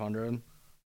 Is it 500?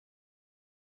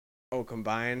 Oh,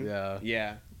 combined? Yeah.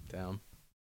 Yeah. Damn.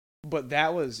 But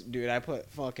that was, dude, I put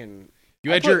fucking... You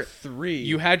I had put your 3.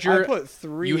 you had your- I put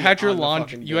 3 You had your on the Long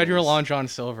fucking you had your Bills. Long John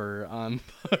Silver on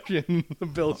fucking the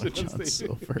Bills. Long John against the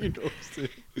Silver. Eagles, dude.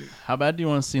 How bad do you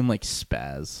want to see him like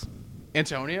spaz?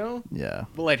 Antonio? Yeah.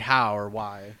 But like how or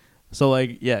why? So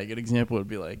like, yeah, a good example would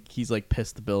be like he's like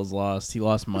pissed the Bills lost. He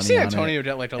lost money I've seen on Antonio it.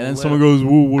 get like a And then little. someone goes,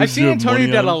 "Whoa, what I've does seen he have Antonio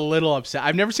money get a on?" little upset.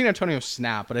 I've never seen Antonio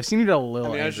snap, but I've seen him get a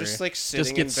little I mean, I was angry. just like sitting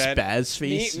Just get in bed. spaz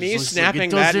face. Me It's just snapping like,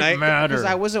 it that doesn't night matter. because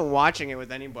I wasn't watching it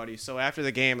with anybody. So after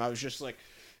the game, I was just like,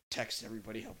 text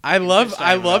everybody. How I fucking love pissed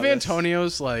am about this.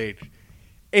 Antonio's like.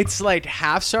 It's like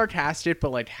half sarcastic,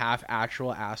 but like half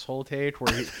actual asshole take.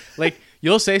 Where he, like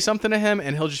you'll say something to him,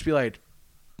 and he'll just be like,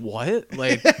 "What?"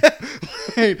 Like,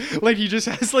 like he just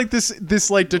has like this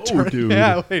like dude.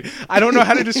 Yeah, like, I don't know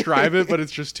how to describe it, but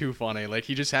it's just too funny. Like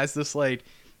he just has this like,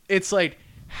 it's like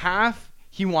half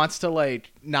he wants to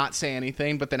like not say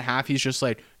anything, but then half he's just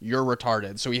like, you're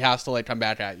retarded, so he has to like come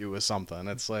back at you with something.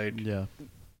 It's like,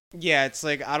 yeah, it's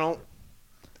like I don't.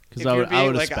 Because I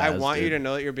would like, I want you to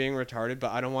know that you're being retarded,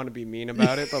 but I don't want to be mean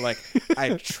about it. But like,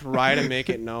 I try to make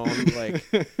it known. Like,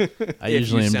 I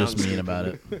usually am just mean about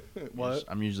it. What?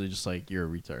 I'm usually just like, you're a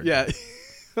retard. Yeah.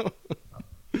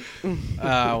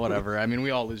 Whatever. I mean,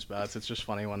 we all lose bets. It's just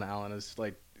funny when Alan is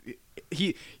like,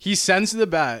 he sends the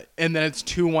bet, and then it's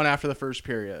 2-1 after the first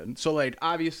period. So like,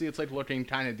 obviously, it's like looking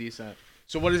kind of decent.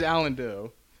 So what does Alan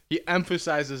do? He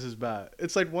emphasizes his bet.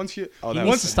 It's like once you... He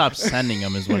wants to stop sending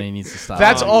them is when he needs to stop.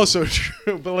 That's also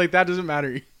true, but like that doesn't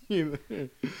matter either.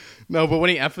 No, but when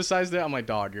he emphasized it, I'm like,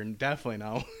 dog, you're definitely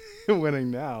not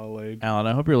winning now. Like, Alan,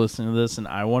 I hope you're listening to this, and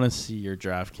I want to see your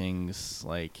DraftKings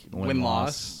like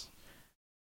win-loss.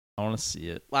 I want to see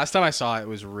it. Last time I saw it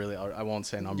was really... I won't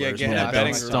say numbers. Yeah, get a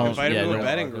betting group. Invite him to a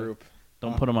betting group.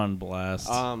 Don't put him on blast.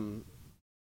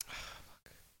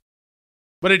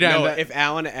 But again, if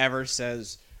Alan ever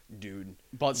says... Dude,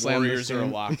 Warriors are a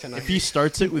lock tonight. If he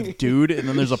starts it with dude and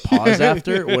then there's a pause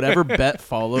after, whatever bet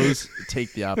follows,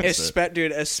 take the opposite.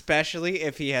 Dude, especially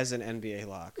if he has an NBA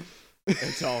lock.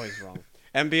 It's always wrong.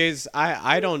 NBA's,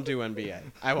 I don't do NBA.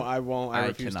 I won't. I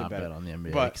refuse to bet on the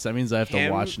NBA because that means I have to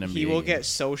watch an NBA He will game. get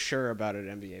so sure about an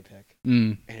NBA pick.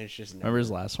 And it's just never, remember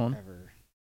his last one? Ever.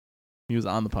 He was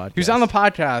on the podcast. He was on the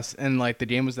podcast, and like the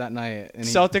game was that night. And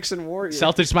Celtics and Warriors.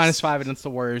 Celtics -5 against the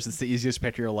Warriors. It's the easiest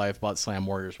pick of your life. But slam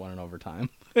Warriors won in overtime.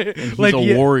 And he's like,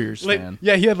 a Warriors fan.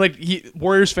 Yeah, he had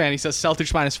Warriors fan. He says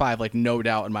Celtics -5, like no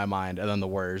doubt in my mind. And then the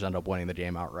Warriors end up winning the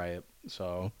game outright.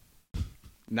 So,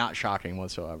 not shocking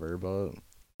whatsoever. But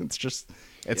it's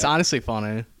honestly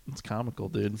funny. It's comical,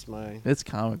 dude. It's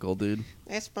comical, dude.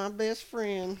 That's my best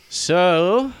friend.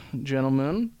 So,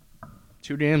 gentlemen,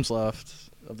 2 games left.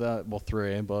 Of that, well,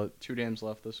 3, but 2 games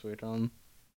left this week. Oh,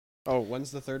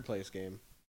 when's the third place game?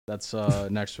 That's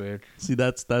next week. See,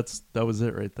 that was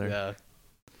it right there. Yeah.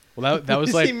 Well, that was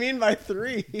what like. does he mean by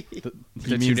 3? He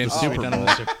means the Super Bowl.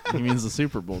 He means the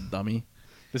Super Bowl, dummy.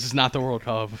 This is not the World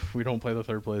Cup. We don't play the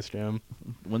third place game.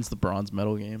 When's the bronze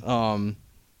medal game?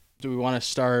 Do we want to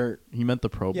start? He meant the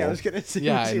Pro Bowl. Yeah, I was gonna say.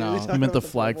 Yeah, I know. He meant the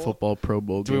flag football Pro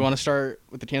Bowl. Do we want to start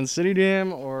with the Kansas City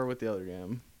game or with the other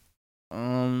game?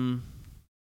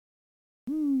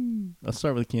 Let's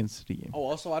start with the Kansas City game. Oh,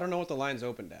 also, I don't know what the line's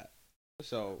opened at.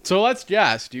 So let's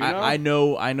guess. Do you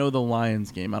know? I know the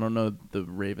Lions game. I don't know the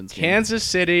Ravens game. Kansas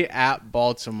City at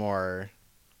Baltimore.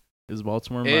 Is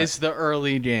Baltimore is the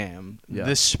early game. Yeah.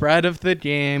 The spread of the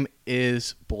game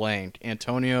is blank.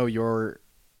 Antonio, your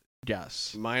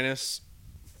guess.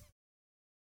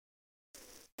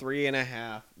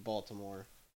 -3.5 Baltimore.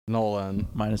 Nolan.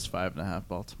 -5.5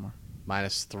 Baltimore.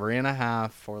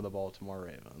 -3.5 for the Baltimore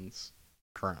Ravens.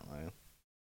 Currently.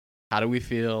 How do we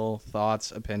feel?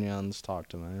 Thoughts, opinions? Talk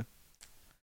to me.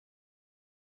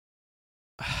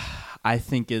 I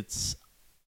think it's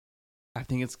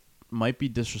might be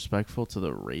disrespectful to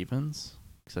the Ravens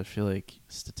because I feel like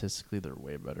statistically they're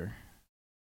way better.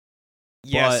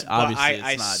 Yes, but obviously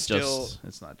but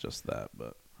it's not just that,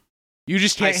 but you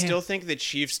just can't. I still think the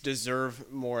Chiefs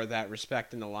deserve more of that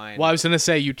respect in the line. Well, I was gonna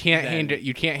say you can't hand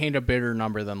a bigger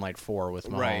number than like 4 with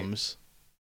Mahomes. Right.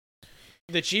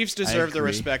 The Chiefs deserve the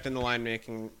respect in the line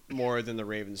making more than the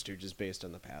Ravens do, just based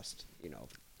on the past,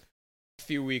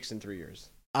 few weeks and 3 years.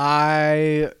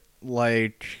 I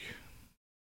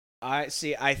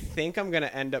think I'm gonna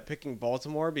end up picking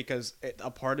Baltimore because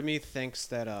a part of me thinks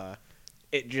that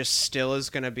it just still is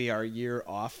gonna be our year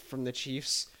off from the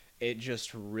Chiefs. It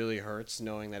just really hurts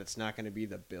knowing that it's not gonna be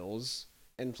the Bills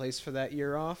in place for that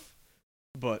year off.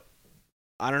 But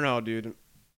I don't know, dude.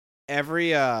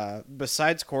 Every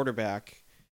besides quarterback,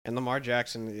 and Lamar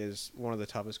Jackson is one of the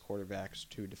toughest quarterbacks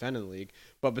to defend in the league.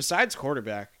 But besides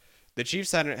quarterback, the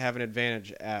Chiefs have an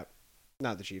advantage at.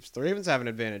 Not the Chiefs. The Ravens have an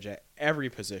advantage at every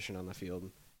position on the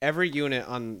field. Every unit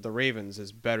on the Ravens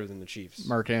is better than the Chiefs.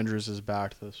 Mark Andrews is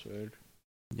back this week.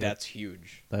 Yep. That's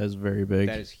huge. That is very big.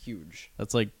 That is huge.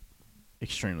 That's like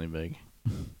extremely big.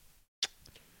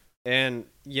 And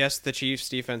yes, the Chiefs'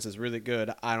 defense is really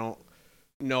good. I don't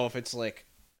know if it's like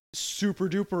super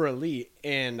duper elite,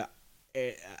 and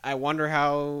I wonder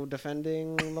how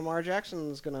defending Lamar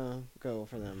Jackson is gonna go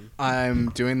for them. I'm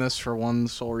doing this for one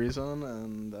sole reason,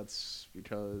 and that's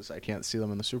because I can't see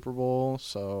them in the Super Bowl.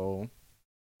 So,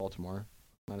 Baltimore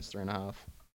 -3.5.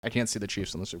 I can't see the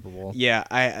Chiefs in the Super Bowl. Yeah,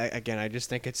 I just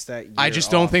think it's that. I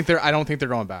don't think they're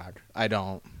going back. I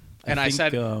don't. And I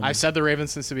said the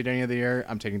Ravens since the beginning of the year.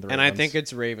 I'm taking the Ravens. And I think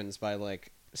it's Ravens by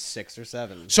like 6 or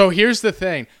 7. So here's the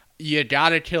thing: you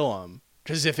gotta kill them.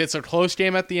 Because if it's a close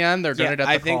game at the end, they're gonna get the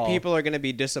I think call. people are going to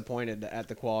be disappointed at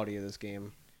the quality of this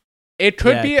game. It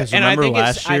could be, 'cause And I remember think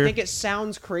last I year? think it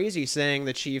sounds crazy saying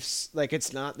the Chiefs like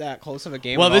it's not that close of a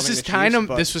game. well, this involving is the kind Chiefs, of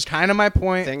but this was kind of my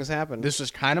point. things happen. This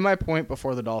was kind of my point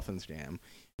before the Dolphins game.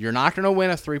 You're not going to win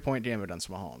a 3-point game against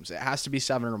Mahomes. It has to be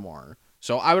 7 or more.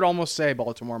 So I would almost say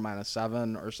Baltimore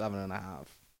 -7 or 7.5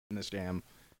 in this game.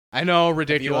 I know,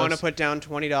 ridiculous. If you want to put down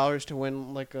 $20 to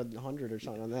win like 100 or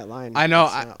something on that line, I know,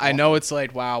 that's not I know. awful. It's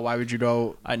like, wow, why would you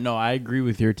go? I agree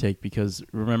with your take because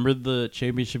remember the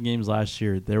championship games last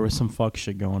year? There was some fuck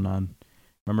shit going on.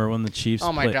 Remember when the Chiefs?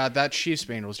 Oh my god, that Chiefs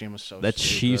Bengals game was so. That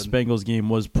stupid. Chiefs Bengals game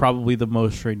was probably the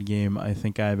most rigged game I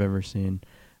think I've ever seen.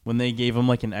 When they gave him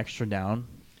like an extra down,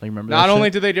 like remember? Not that only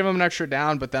shit? did they give him an extra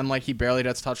down, but then like he barely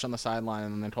gets touched on the sideline,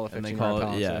 and then they call a And they 15-yard call it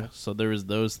penalty. yeah. So there was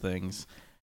those things.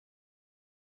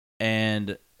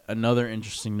 And another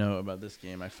interesting note about this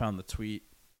game, I found the tweet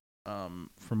from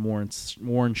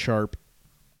Warren Sharp.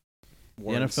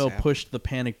 Warren the NFL Sapp. pushed the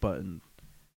panic button.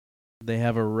 They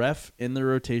have a ref in the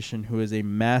rotation who is a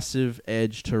massive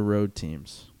edge to road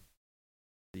teams.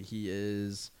 He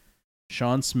is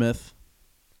Sean Smith,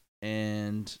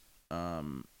 and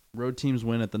road teams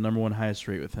win at the number one highest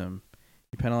rate with him.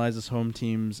 He penalizes home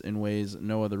teams in ways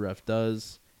no other ref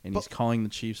does, and he's calling the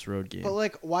Chiefs' road game. But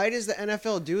like, why does the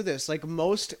NFL do this? Like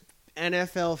most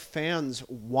NFL fans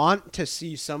want to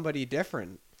see somebody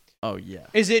different. Oh yeah.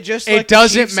 Is it just It like the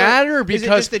doesn't Chiefs matter is it because-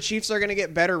 just the Chiefs are going to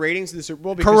get better ratings in the Super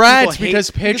Bowl? Because Correct, people hate,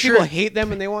 because picture- people hate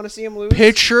them and they want to see them lose.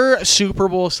 Picture Super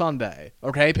Bowl Sunday,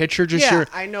 okay? Picture just yeah, your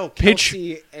I know pitch-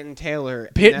 Kelsey and Taylor.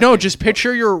 in that no, thing, just but-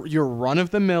 picture your run of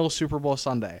the mill Super Bowl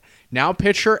Sunday. Now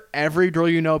picture every girl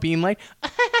you know being like,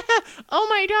 "Oh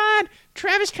my God,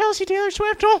 Travis Kelce, Taylor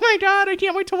Swift! Oh my God, I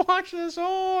can't wait to watch this!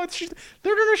 Oh,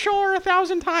 they're gonna show her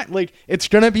 1,000 times. Like it's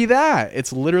gonna be that.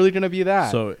 It's literally gonna be that.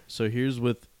 So here's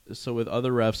with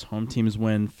other refs, home teams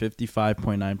win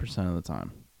 55.9% of the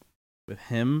time. With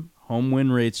him, home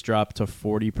win rates drop to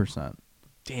 40%.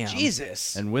 damn,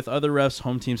 Jesus. And with other refs,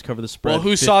 home teams cover the spread. Well,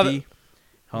 who saw the-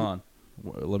 Hold on.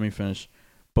 Let me finish.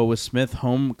 But with Smith,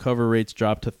 home cover rates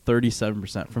drop to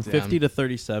 37%. From 50 to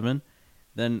 37.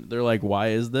 Then they're like, why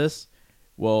is this?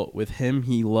 Well, with him,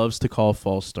 he loves to call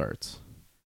false starts.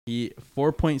 He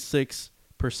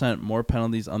 4.6% more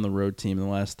penalties on the road team in the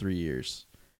last 3 years.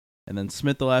 And then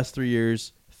Smith the last 3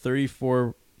 years,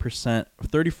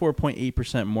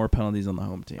 34.8% more penalties on the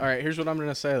home team. All right, here's what I'm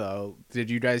gonna say though. Did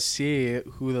you guys see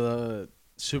who the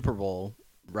Super Bowl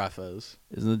ref is?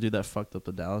 Isn't the dude that fucked up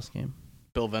the Dallas game?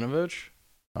 Bill Vinovich.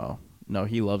 Oh, no,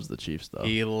 he loves the Chiefs, though.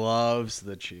 He loves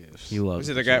the Chiefs. He loves Was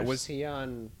it the guy? Chiefs. Was he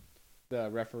on the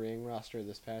refereeing roster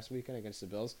this past weekend against the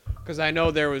Bills? Because I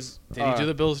know there was. Did he do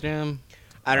the Bills jam?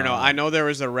 I don't know. I know there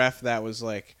was a ref that was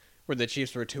like where the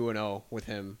Chiefs were 2-0 with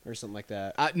him or something like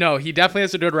that. No, he definitely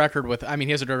has a good record with. I mean,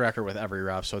 he has a good record with every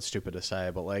ref, so it's stupid to say.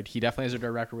 But like, he definitely has a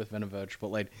good record with Vinovich. But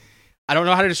like, I don't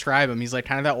know how to describe him. He's like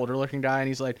kind of that older looking guy, and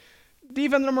he's like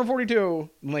defense number 42.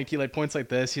 And, like he like points like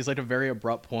this. He's like a very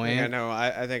abrupt point. Yeah, no,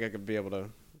 I think I could be able to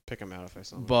pick him out if I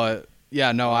saw him. But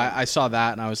yeah, no, I saw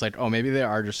that and I was like, oh, maybe they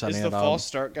are just setting Is it the up. false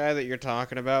start guy that you're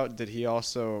talking about? Did he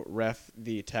also ref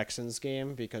the Texans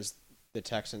game because the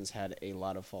Texans had a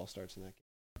lot of false starts in that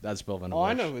game? That's Bill Vinovich. Oh,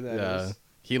 I know who that yeah. is.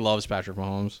 He loves Patrick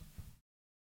Mahomes.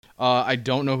 I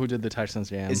don't know who did the Texans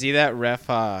game. Is he that ref?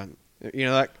 You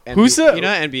know that Who's the- you know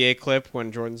that NBA clip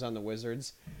when Jordan's on the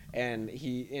Wizards and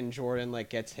Jordan like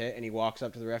gets hit and he walks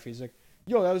up to the ref. He's like,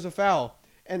 "Yo, that was a foul."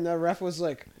 And the ref was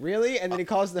like, "Really?" And then he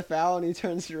calls the foul and he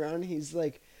turns around and he's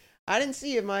like, "I didn't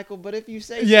see it, Michael, but if you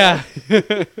say Yeah.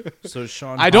 So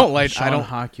Sean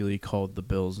Hockley called the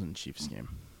Bills and Chiefs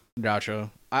game.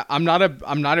 Gotcha. I'm not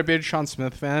a big Sean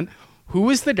Smith fan. Who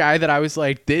was the guy that I was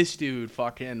like, this dude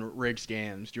fucking rigs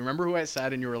games? Do you remember who I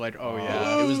said and you were like, oh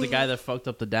yeah? It was the guy that fucked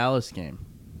up the Dallas game.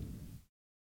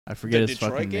 I forget The his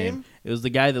Detroit fucking game? name. It was the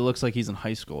guy that looks like he's in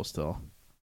high school still.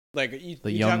 Like you The talking about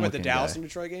the young-looking Dallas guy. and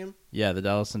Detroit game? Yeah, the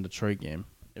Dallas and Detroit game.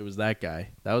 It was that guy.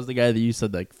 That was the guy that you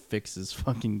said like fixes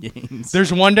fucking games.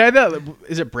 There's one guy that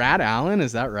is it Brad Allen?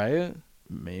 Is that right?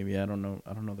 Maybe I don't know.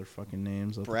 I don't know their fucking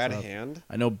names. off the Brad top. Hand.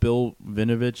 I know Bill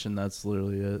Vinovich, and that's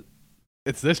literally it.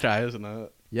 It's this guy, isn't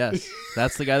it? Yes,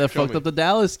 that's the guy that Show fucked me. up the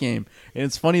Dallas game. And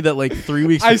it's funny that like 3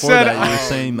 weeks I before said- that you were Oh,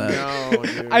 saying that. No,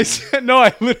 dude. I said no.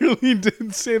 I literally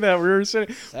didn't say that. We were saying,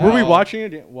 were we Sal. watching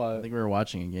it? I What? think we were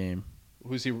watching a game.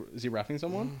 Who's he? Is he reffing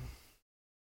someone?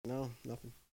 No,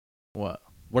 nothing. What?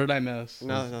 What did I miss?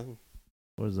 No, nothing.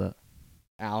 What is that?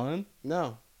 Allen.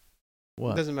 No, it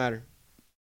What? doesn't matter.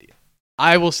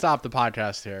 I will stop the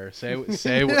podcast here. Say.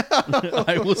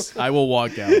 I will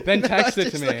walk out. Then text it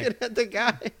to Just me. looking at the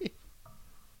guy.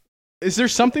 Is there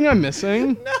something I'm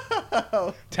missing? No.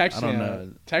 Text I don't me.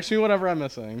 know. Text me whatever I'm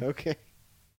missing. Okay.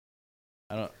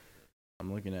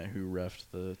 I'm looking at who refed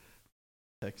the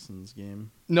Texans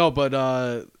game. No, but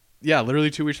yeah,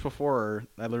 literally 2 weeks before,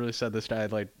 I literally said this guy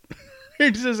like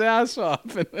rigged his ass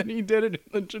off, and then he did it in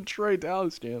the Detroit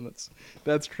Dallas game.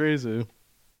 That's crazy.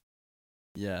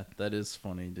 Yeah, that is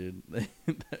funny, dude.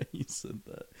 That you said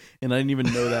that, and I didn't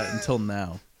even know that until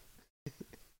now.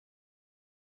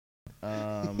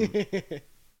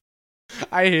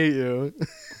 I hate you.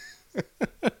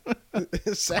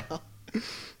 Sal,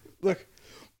 look.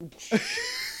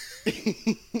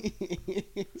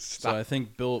 So I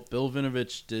think Bill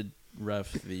Vinovich did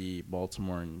ref the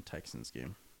Baltimore and Texans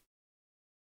game.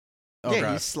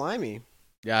 Yeah, he's slimy.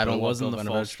 Yeah, I But don't it wasn't Bill the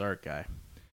false Vinovich. start guy.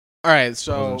 All right, It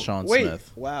so wasn't Sean Wait,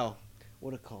 Smith. wow,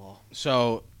 what a call!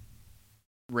 so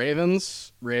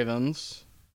Ravens.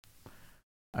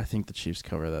 I think the Chiefs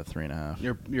cover that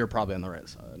 3.5. You're probably on the right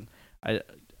side.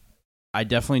 I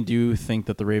definitely do think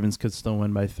that the Ravens could still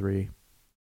win by 3.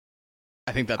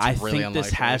 I think that's I really think unlikely.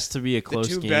 this has to be a close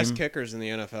The two game. best kickers in the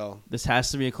NFL. This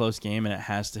has to be a close game, and it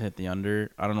has to hit the under.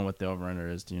 I don't know what the over-under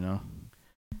is. Do you know?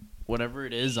 Whatever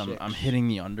it is, I'm hitting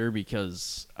the under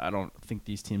because I don't think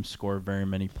these teams score very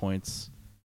many points,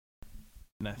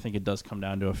 and I think it does come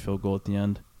down to a field goal at the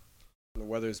end. The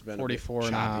weather's been 44 a bit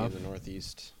and a choppy half. in the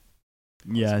Northeast.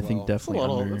 Yeah, I As think well. definitely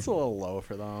under. It's a little low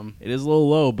for them. It is a little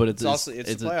low, but it's also-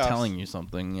 it's playoffs. telling you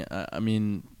something. I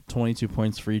mean, 22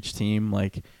 points for each team.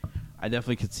 Like, I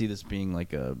definitely could see this being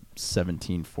like a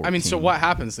 17-14. I mean, so what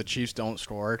happens? The Chiefs don't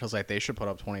score because like they should put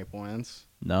up 20 points.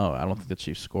 No, I don't think the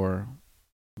Chiefs score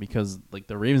because like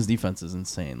the Ravens defense is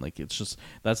insane. Like it's just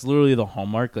that's literally the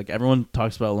hallmark. Like everyone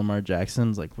talks about Lamar Jackson.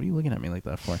 It's like, what are you looking at me like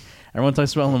that for? Everyone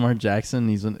talks about Lamar Jackson.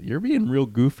 You're being real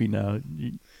goofy now.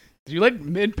 Did you like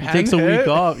mid pen? He takes a week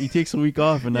off. He takes a week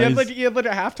off, and now he had like a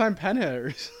halftime pen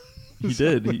hit. he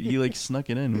did. He like snuck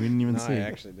it in. We didn't even No, see I it.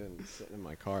 actually didn't. It's sitting in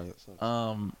my car. That sucks.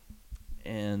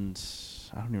 And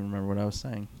I don't even remember what I was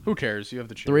saying. Who cares? You have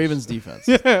the Chiefs. The Ravens defense.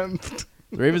 Yeah.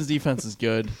 The Ravens defense is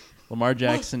good. Lamar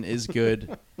Jackson is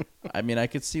good. I mean, I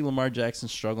could see Lamar Jackson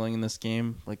struggling in this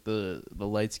game. Like the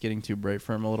lights getting too bright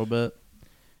for him a little bit.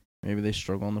 Maybe they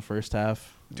struggle in the first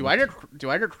half. Do I get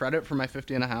credit for my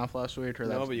 50.5 last week? Or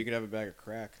No, but you could have a bag of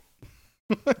crack.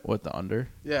 What, the under?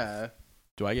 Yeah.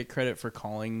 Do I get credit for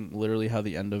calling literally how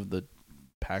the end of the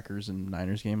Packers and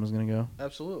Niners game was going to go?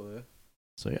 Absolutely.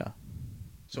 So, yeah.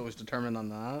 So it was determined on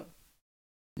that?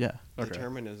 Yeah. Okay.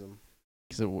 Determinism.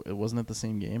 Because it wasn't at the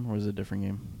same game, or was it a different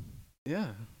game? Yeah.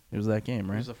 It was that game,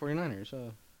 It right? was the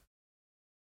 49ers.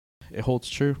 It holds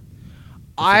true.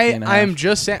 I'm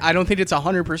just saying, I don't think it's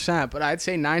 100%, but I'd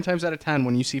say 9 times out of 10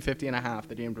 when you see 50.5,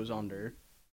 the game goes under.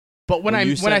 But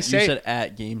You say said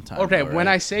at game time. okay, though, when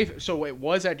right? I say so, it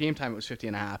was at game time. It was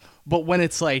 50.5. But when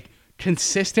it's like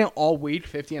consistent all week,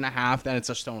 50.5, then it's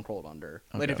a stone cold under.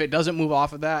 Like Okay. if it doesn't move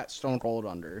off of that, stone cold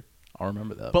under. I'll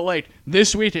remember that. But like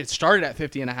this week, it started at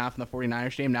 50.5 in the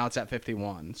 49ers game. Now it's at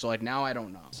 51. So like now I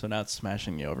don't know. So now it's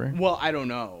smashing you over. Well, I don't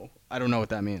know. I don't know what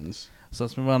that means. So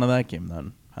let's move on to that game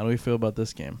then. How do we feel about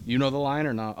this game? You know the line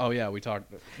or not? Oh yeah, we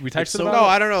talked. We texted so- about No,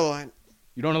 it? I don't know the line.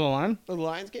 You don't know the line? The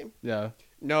Lions game? Yeah.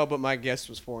 No, but my guess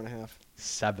was 4.5.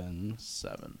 7.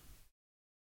 7.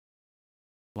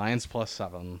 Lions plus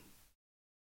 7.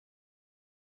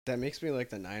 That makes me like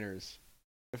the Niners.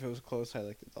 If it was close, I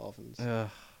like the Dolphins.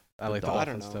 I like the I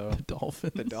don't Dolphins know. too. The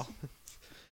Dolphins. The Dolphins.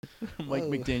 Mike Oh.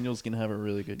 McDaniel's gonna have a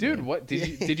really good Dude, game. what did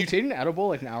you take an edible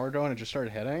like an hour ago and it just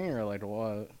started hitting or like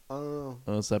what? Oh.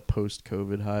 Oh, it's that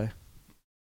post-COVID high.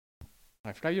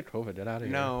 I forgot you had COVID. Get out of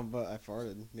here. No, but I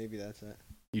farted. Maybe that's it.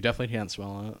 You definitely can't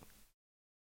smell it.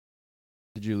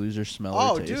 Did you lose your smell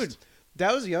Oh, or taste? dude.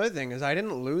 That was the other thing is I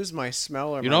didn't lose my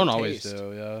smell or You my don't always taste.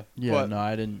 do, yeah. Yeah, But no,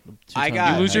 I didn't. I times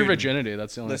got- You lose your dude, virginity.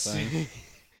 That's the only thing. Listen,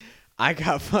 I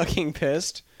got fucking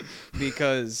pissed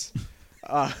because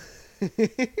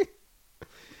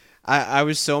I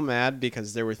was so mad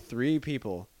because there were 3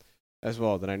 people as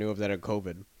well that I knew of that had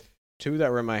COVID. 2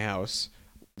 that were in my house.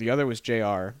 The other was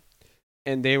JR.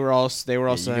 And they were all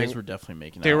Yeah, you saying guys were definitely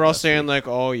making. they out were all last saying week. like,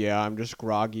 "Oh yeah, I'm just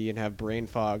groggy and have brain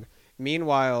fog."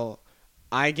 Meanwhile,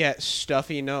 I get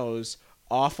stuffy nose,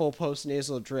 awful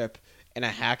postnasal drip, and a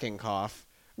hacking cough,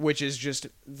 which is just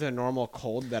the normal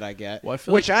cold that I get. Well, I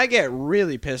feel which like- I get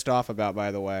really pissed off about,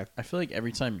 by the way. I feel like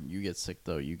every time you get sick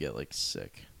though, you get like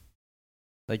sick.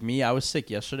 Like me, I was sick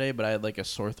yesterday, but I had like a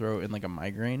sore throat and like a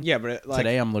migraine. Yeah, but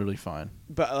Today I'm literally fine.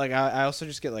 but like I also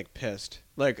just get like pissed.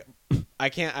 Like I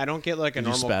don't get like a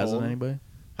Did you normal spaz cold. on anybody?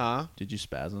 Huh? Did you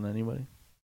spaz on anybody?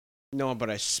 No, but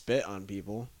I spit on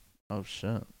people. Oh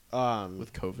shit! Um,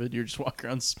 With COVID, you're just walking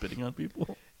around spitting on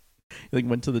people. You like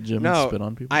went to the gym No, and spit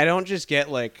on people. I don't just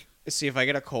get like see, if I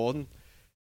get a cold,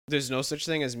 there's no such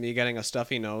thing as me getting a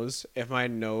stuffy nose. If my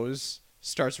nose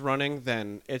starts running,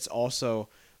 then it's also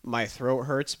my throat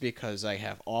hurts because I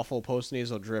have awful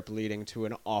postnasal drip leading to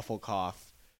an awful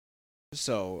cough.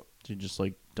 So You just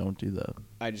like don't do that.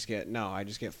 I just get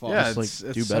fucked. Yeah, Just,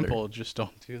 it's do better. simple. Just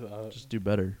don't do that. Just do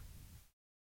better.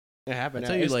 It happened. I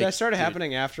tell you, like, that started dude,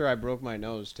 happening after I broke my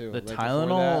nose too. The Right before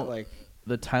Tylenol- that, like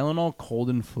The Tylenol cold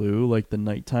and flu, like the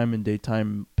nighttime and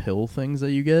daytime pill things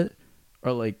that you get,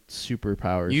 are like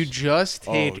superpowers. You just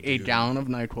take a dude. gallon of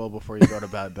NyQuil before you go to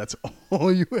bed. That's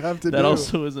all you have to do. that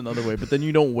also is another way, but then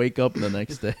you don't wake up the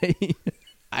next day.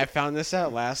 I found this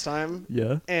out last time,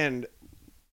 Yeah. and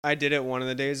I did it one of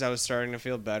the days I was starting to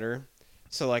feel better,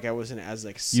 so like I wasn't as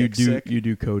like sick. You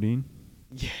do codeine?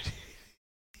 Yeah.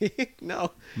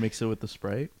 No. Mix it with the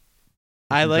Sprite?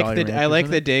 I Some like Jolly the Ranchers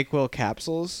in it? Dayquil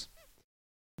capsules.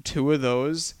 2 of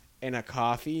those and a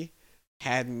coffee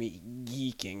had me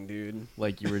geeking, dude.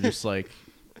 Like you were just like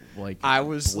I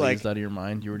was blazed like, out of your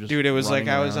mind. You were just dude, it was like running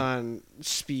I was around. on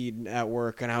speed at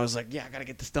work, and I was like, yeah, I gotta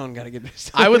get this done, gotta get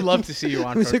this done. I would love to see you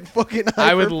on I was cocaine. like fucking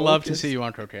I would love to hyper-focused. see you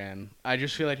on cocaine. I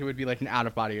just feel like it would be like an out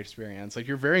of body experience. Like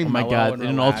you're very Oh my mellow god! and In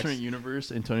an relaxed. alternate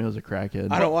universe, Antonio's a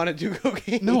crackhead. I don't want to do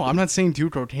cocaine. No, I'm not saying do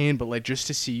cocaine, but like just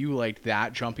to see you like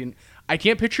that jumping. I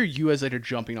can't picture you as like a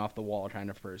jumping off the wall kind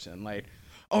of person. Like,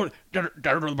 oh, to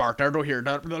the bar, to here,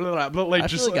 but like I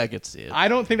just feel like I like, could see it. I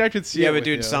don't think I could see it. Yeah, but with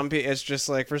dude, you. it's just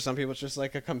like for some people, it's just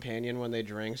like a companion when they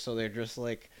drink, so they're just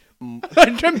like.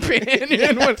 A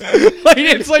companion, like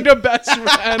it's like a best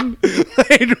friend.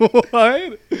 Like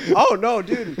what? Oh no,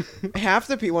 dude! Half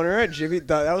the people when we were at Jimmy,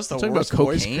 that was the Talking about worst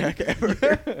voice cocaine? crack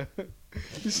ever.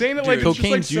 You're saying that Dude, like it's just,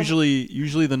 Cocaine's like, some-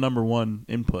 usually the number one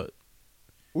input.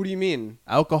 What do you mean?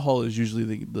 Alcohol is usually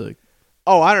the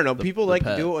Oh, I don't know. The- People the like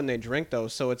pet. to do it when they drink, though.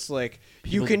 So it's like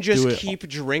you People can just do it keep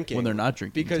drinking when they're not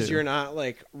drinking because too. you're not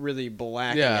like really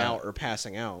blacking Yeah. out or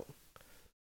passing out.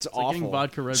 It's It's like awful. getting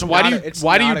vodka Red So Bull why do not you a- it's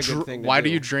why do not you a good thing to why do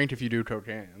do. you drink if you do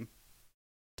cocaine?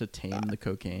 to tame the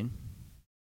cocaine.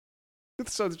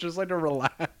 So it's just like a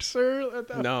relaxer. At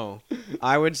that No,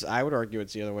 I would argue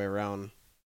it's the other way around.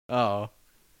 Oh,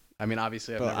 I mean,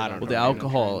 obviously, I've But never I done don't Well, know.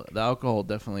 cocaine. the alcohol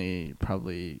definitely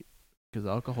probably because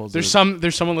alcohol's There's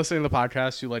someone listening to the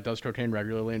podcast who like does cocaine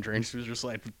regularly and drinks who's just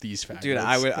like these facts. Dude,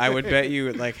 I would bet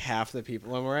you like half the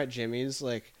people when we're at Jimmy's,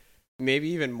 like maybe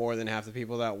even more than half the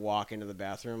people that walk into the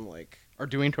bathroom, like, are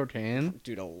doing cocaine.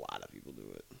 dude, a lot of people do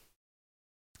it.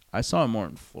 I saw it more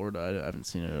in Florida. I haven't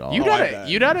seen it at all. You Oh, I gotta bet.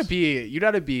 you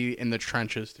gotta be in the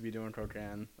trenches to be doing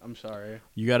cocaine. I'm sorry,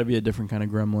 You got to be a different kind of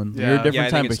gremlin. Yeah. You're a Yeah, different I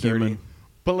think type of it's dirty. human.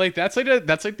 but like that's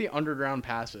like the underground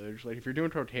passage. Like if you're doing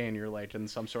cocaine, you're like in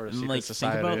some sort of And secret like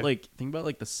society. think about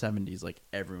like the 70s. Like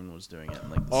everyone was doing it in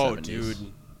like the Oh, 70s. dude,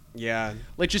 yeah.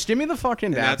 Like just give me the fucking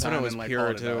And dab that's when it time was and, like, pure, call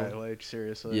it a too. day. Like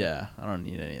seriously. Yeah, I don't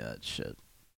need any of that shit.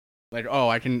 Like oh,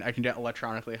 I can get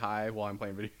electronically high while I'm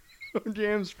playing video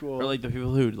games. Cool. Or like the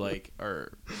people who like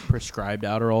are prescribed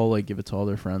Adderall, like give it to all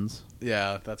their friends,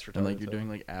 yeah, that's retarded. and like you're doing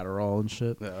like Adderall and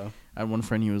shit. Yeah. I had one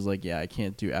friend. He was like, "Yeah, I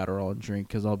can't do Adderall and drink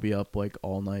because I'll be up like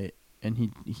all night."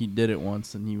 And he did it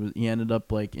once, and he ended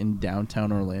up like in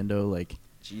downtown Orlando, like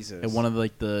Jesus. at one of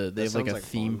like they have like sounds a like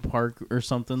theme fun. park or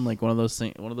something, like one of those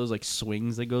like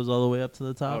swings that goes all the way up to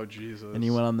the top. Oh Jesus. And he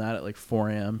went on that at like 4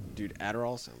 a.m. Dude,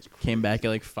 Adderall sounds crazy. Came back at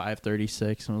like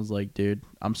 5:36 and was like, "Dude,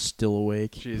 I'm still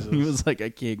awake." Jesus. He was like, "I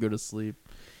can't go to sleep."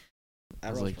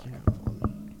 I was Adderall's like, probably kind of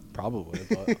fun. Probably,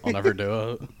 but I'll never do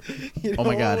it. You "Oh know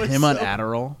my god, what was him on so-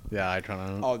 Adderall." Yeah, I try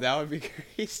to. Oh, that would be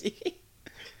crazy.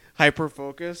 Hyper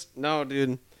focused? No,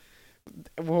 dude.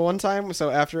 Well, one time, so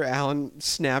after Alan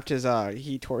snapped his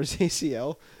he tore his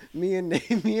ACL, me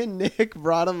and Nick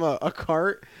brought him a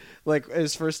cart, like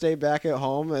his first day back at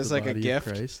home as The like a body of gift.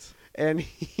 Christ. And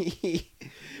he,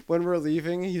 when we're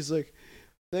leaving, he's like,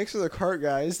 "Thanks for the cart,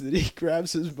 guys." Then he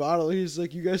grabs his bottle. He's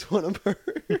like, "You guys want a burn?"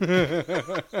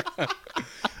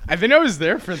 I think I was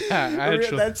there for that.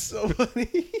 Actually, That's so funny.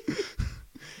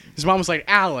 his mom was like,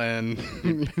 "Alan."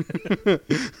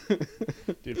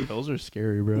 Dude, pills are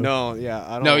scary, bro. No, yeah,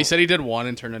 I don't. No, he said he did one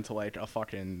and turned into like a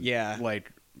fucking Yeah.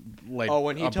 like. Oh,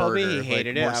 when he a told me burger, he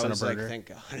hated it, worse I than a was like, burger. "Thank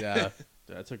God." Yeah.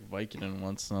 Dude, I took Vicodin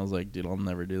once, and I was like, "Dude, I'll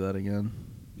never do that again."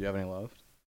 Do you have any left?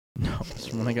 No,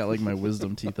 it's when I got like my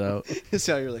wisdom teeth out,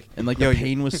 So you're like, and like Yo, the you-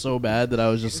 pain was so bad that I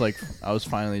was just like, I was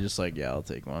finally just like, "Yeah, I'll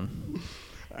take one."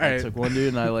 All I right, took one, dude,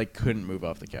 and I like couldn't move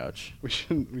off the couch. we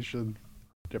should.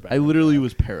 Get back I on literally track.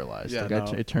 was paralyzed. Yeah, Like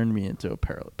no. it turned me into a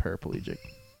paraplegic.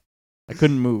 I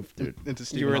couldn't move, dude. into you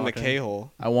Stephen were in the Hawking.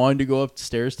 K-hole. I wanted to go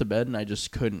upstairs to bed, and I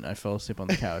just couldn't. I fell asleep on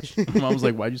the couch. My mom was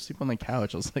like, "Why'd you sleep on the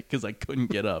couch?" I was like, "Cause I couldn't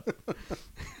get up."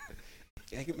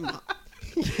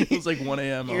 It was like 1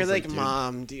 a.m. I You're was like, dude,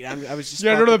 Mom, dude, I was just. You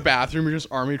gotta go to the fucking-" bathroom. You're just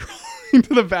army crawling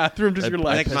to the bathroom. Just I- your I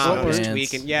legs. Like, pissed Mom, my I was pants.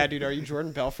 tweaking. Yeah, dude, are you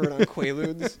Jordan Belfort on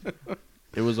Quaaludes?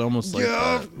 It was almost like Get that.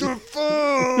 off the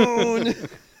phone.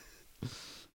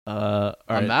 All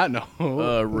right. On that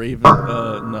note, Raven.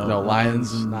 No. No,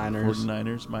 Lions, and Niners.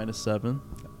 49ers -7.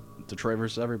 Detroit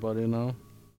versus everybody. You know.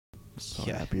 So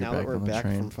Yeah, happy you're now back that we're on the back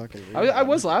train. from fucking. I rehab.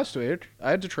 was last week.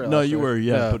 I had Detroit. No, last you week. were.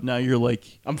 Yeah, but now you're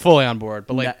like. I'm fully on board.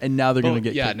 But like, and now they're gonna but-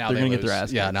 get. yeah, now they're they gonna lose. get their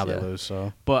ass. Yeah, kicked, now they lose.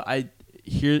 So. But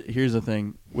here's the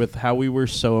thing with how we were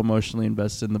so emotionally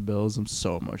invested in the Bills. I'm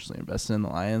so emotionally invested in the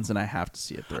Lions, and I have to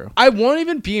see it through. I won't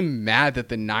even be mad that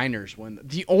the Niners win.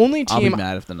 The only I'll be team,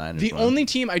 mad if the Niners. the win. only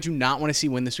team I do not want to see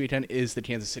win this weekend is the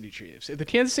Kansas City Chiefs. If the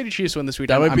Kansas City Chiefs win this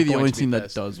weekend, that might be I'm the going only to be team that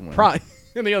pissed. does win.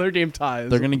 And the other team ties.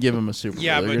 They're gonna give him a Super Bowl.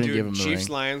 Yeah, They're but gonna give dude, him the Chiefs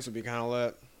ring. Lions would be kind of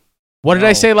lit. What did No.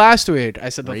 I say last week? I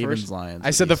said the Ravens first. Lions. I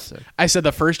would said be the sick. I said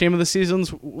the first game of the season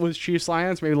was Chiefs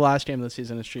Lions. Maybe the last game of the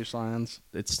season is Chiefs Lions.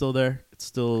 It's still there. It's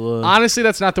still. Honestly,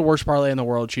 that's not the worst parlay in the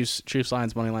world. Chiefs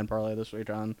Lions money line parlay this week,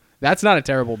 John. That's not a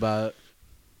terrible bet.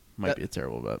 Might be a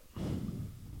terrible bet.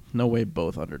 No way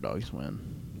both underdogs win.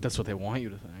 That's what they want you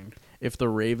to think. If the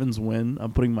Ravens win,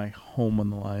 I'm putting my home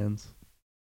on the Lions.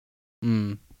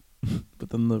 Hmm. But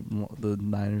then the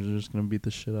Niners are just gonna beat the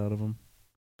shit out of them.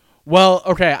 Well,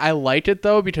 okay, I liked it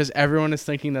though because everyone is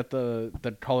thinking that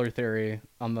the color theory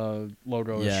on the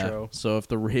logo is true. So if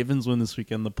the Ravens win this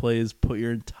weekend, the play is put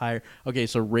your entire. Okay,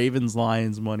 so Ravens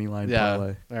Lions money line Yeah.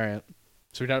 parlay. All right.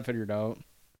 So we got it figured out.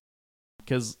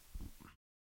 Because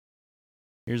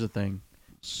here's the thing,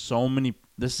 so many.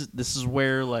 This is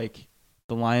where like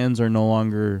the Lions are no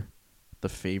longer the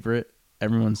favorite.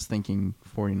 Everyone's thinking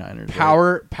 49ers.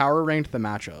 right? Power ranked the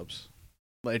matchups.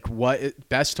 Like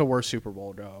best to worst Super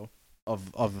Bowl go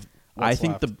of I what's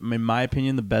think left. in my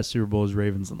opinion, the best Super Bowl is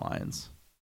Ravens and Lions.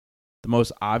 The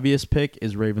most obvious pick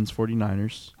is Ravens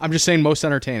 49ers. I'm just saying most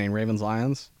entertaining Ravens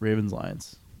Lions. Ravens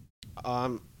Lions.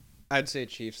 I'd say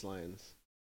Chiefs Lions.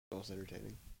 Most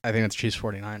entertaining. I think it's Chiefs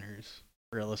 49ers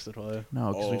realistically. No,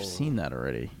 because Oh. we've seen that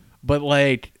already. But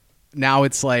like now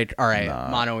it's like all right, Nah.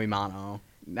 mano y mano.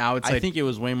 Now it's I like think it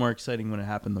was way more exciting when it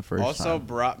happened the first Also,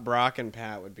 time. Brock and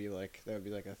Pat would be like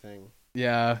a thing.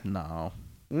 yeah, No.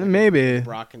 maybe.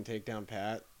 Brock can take down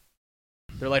Pat.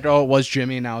 They're like, oh, it was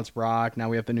Jimmy, now it's Brock. Now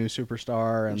we have the new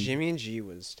superstar. And Jimmy and G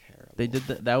was terrible. They did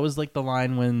that. That was like the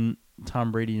line when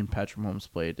Tom Brady and Patrick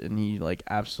Mahomes played, and he like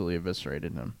absolutely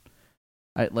eviscerated him.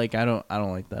 I don't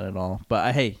like that at all.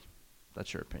 But hey,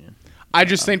 that's your opinion. I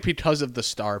just think because of the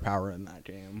star power in that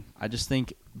game. I just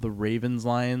think the Ravens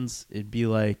Lions, it'd be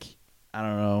like, I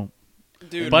don't know.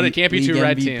 Dude, But it can't be two League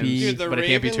red MVP. teams. Dude, the but it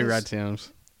can't be two Ravens- red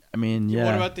teams. I mean, yeah.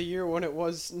 What about the year when it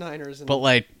was Niners? And But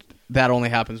like that only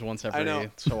happens once I know.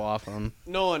 every so often.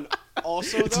 no, and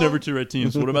also it's though, never two red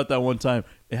teams. What about that one time?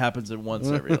 It happens at once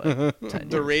every like 10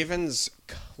 the years. Ravens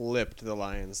clipped the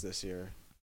Lions this year.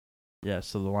 Yeah,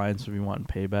 so the Lions would be wanting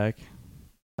payback.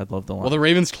 I'd love the Lions. Well, the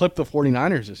Ravens clipped the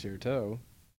 49ers this year too.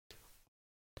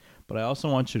 But I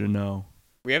also want you to know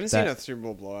We haven't seen That- a Super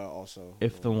Bowl blowout. Also,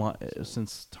 if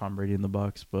since Tom Brady and the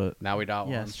Bucks, but Now we got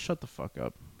yes, one. shut the fuck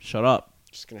up. Shut up.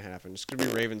 just gonna happen. It's gonna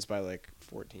be Ravens by like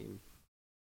 14.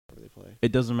 Wherever they play.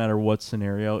 It doesn't matter what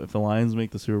scenario. If the Lions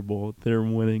make the Super Bowl, they're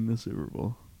winning the Super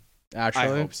Bowl. Actually, I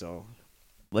hope so.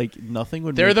 Like nothing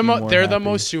would. they're make the me more they're the happy.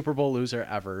 most Super Bowl loser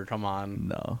ever. Come on.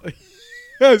 No,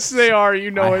 Yes, they are. You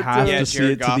know I it. have too. to Yeah, see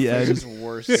Jared it to Goff the was end. his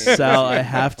worst game Sal, by I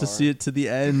have to far. see it to the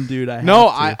end, dude. No,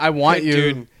 have to. I want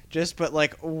you. Dude, but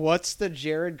like, what's the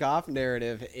Jared Goff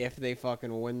narrative if they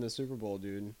fucking win the Super Bowl,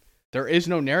 dude? There is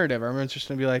no narrative. Everyone's just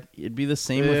gonna be like, It'd be the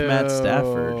same with Matt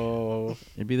Stafford. "Ew."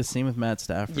 It'd be the same with Matt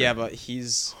Stafford. Yeah, but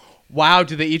he's Wow,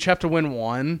 do they each have to win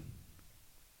one?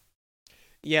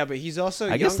 he's also.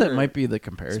 I guess that younger. might be the That's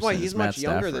comparison. why is he's Matt much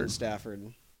younger Stafford than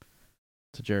Stafford.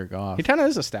 to Jared Goff. He kind of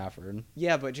is a Stafford.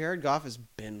 Yeah, but Jared Goff has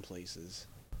been places.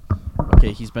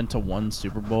 Okay, he's been to one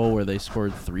Super Bowl where they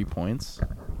scored 3 points.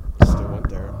 Still went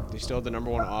there. They still had the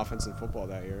number one offense in football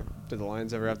that year. Did the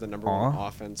Lions ever have the number one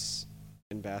offense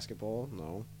in basketball?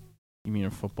 No. You mean in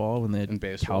football when they In had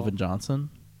baseball. Calvin Johnson?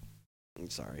 I'm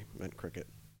sorry, I meant cricket.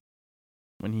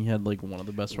 When he had like one of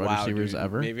the best wide receivers dude,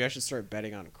 ever? Maybe I should start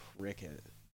betting on cricket.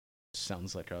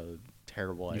 Sounds like a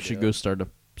terrible You idea. should go start a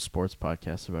sports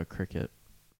podcast about cricket.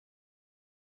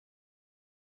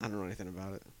 I don't know anything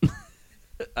about it.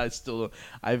 I still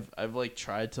I've like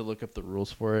tried to look up the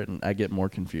rules for it and I get more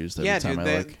confused every Yeah, time dude,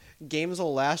 I the look. games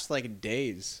will last like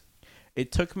days.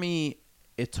 It took me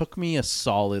a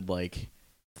solid like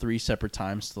 3 separate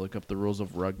times to look up the rules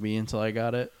of rugby until I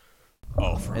got it.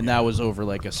 Oh, And that was over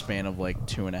like a span of like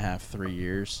 2.5, 3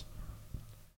 years.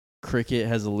 Cricket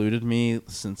has eluded me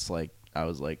since like I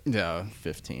was like Yeah.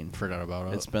 15. Forgot about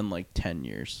it. It's been like 10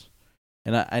 years.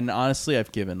 And honestly,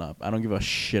 I've given up. I don't give a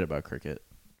shit about cricket.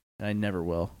 And I never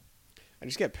will. I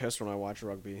just get pissed when I watch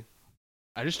rugby.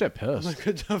 I just get I'm pissed. like,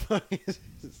 what the fuck is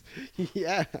this?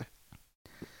 Yeah.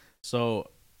 So,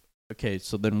 okay,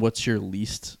 so then what's your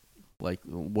least, like,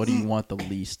 what do you want the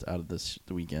least out of the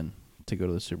weekend to go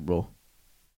to the Super Bowl?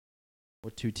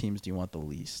 What 2 teams do you want the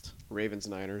least? Ravens,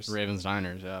 Niners. Ravens,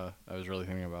 Niners, yeah. I was really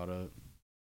thinking about it.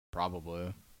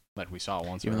 Probably. Like, we saw it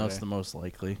once Even though already. it's the most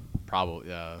likely. Probably,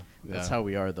 yeah. That's how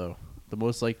we are, though. The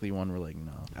most likely one, we're like,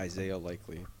 no. Isaiah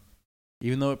Likely.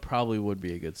 Even though it probably would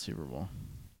be a good Super Bowl.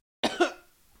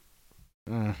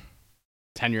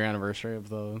 10-year anniversary of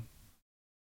the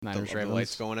Niners The Ravens.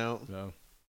 lights going out. Yeah.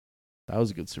 That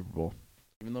was a good Super Bowl.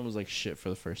 Even though it was like shit for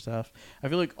the first half. I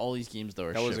feel like all these games, though,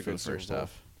 are That was shit a for the good Super first Bowl.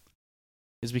 half.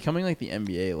 It's becoming like the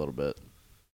NBA a little bit.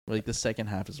 Like the second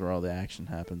half is where all the action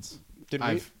happens.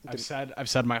 I've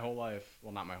said my whole life,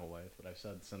 well, not my whole life, but I've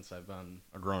said since I've been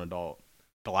a grown adult,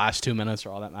 the last 2 minutes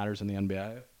are all that matters in the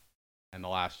NBA, and the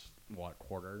last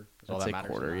quarter is all I'd that say matters.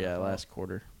 quarter, in the yeah, NFL. last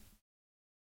quarter.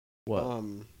 What?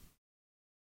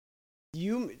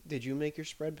 Did you make your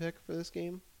spread pick for this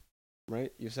game?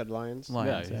 Right? You said Lions.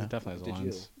 Lions, yeah, yeah. definitely has the Did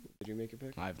Lions. Did you make your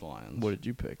pick? I have the Lions. What did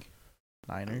you pick?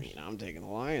 I Niners? mean, I'm taking the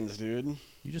Lions, dude.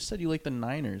 You just said you like the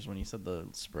Niners when you said the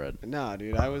spread. Nah,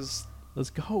 dude. I was Let's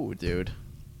go, dude.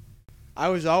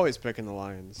 always picking the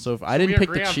Lions. So if I didn't pick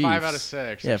the Chiefs, 5 out of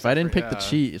 6. yeah, if I didn't pick the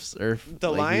Chiefs, or if, The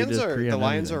like, we Lions just are agree on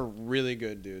anything. really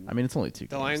good, dude. I mean, it's only 2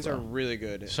 The games, Lions are though. really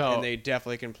good, So- and they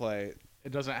definitely can play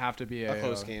It doesn't have to be a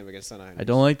close game against the Niners. I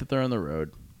don't like that they're on the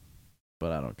road,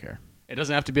 but I don't care. It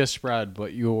doesn't have to be a spread,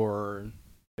 but your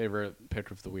favorite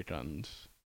pick of the weekend,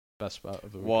 best bet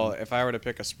of the weekend. Well, if I were to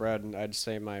pick a spread, I'd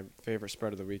say my favorite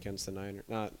spread of the weekend's the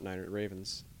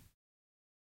Ravens.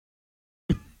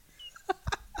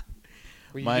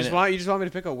 You Mine- just want me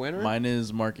to pick a winner? Mine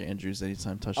is Mark Andrews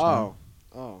anytime touchdown.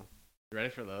 Oh. you ready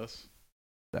for this?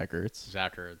 Zach Ertz.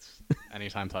 Zach Ertz,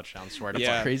 anytime touchdown. Swear to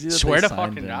Yeah. fuck. Crazy that Swear they to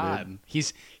signed fucking him, God.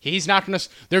 dude. He's not gonna.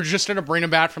 They're just gonna bring him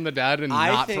back from the dead and I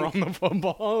not think- throw him the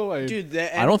football. Like, Dude,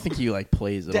 I don't think he like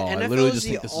plays at the all. I NFL literally is just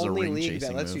think the this is a only ring league chasing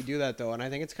that lets move. you do that, though, and I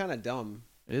think it's kind of dumb.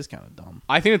 It is kind of dumb.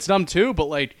 I think it's dumb too, but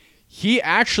like he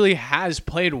actually has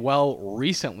played well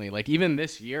recently. Like even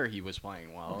this year, he was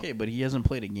playing well. Okay, but he hasn't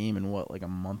played a game in what, like a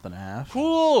month and a half?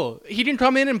 Cool. He didn't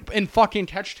come in and fucking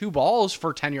catch 2 balls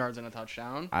for 10 yards and a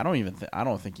touchdown. I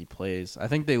don't think he plays. I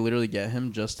think they literally get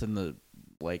him just in the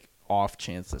like off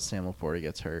chance that Sam Laporta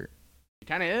gets hurt. He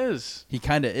kind of is. He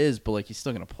kind of is, but like he's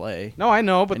still gonna play. No, I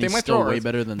know, but And they he's might still throw way Ertz.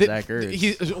 better than The- Zach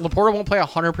Ertz. Laporta won't play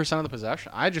 100% of the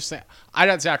possession. I just think I'd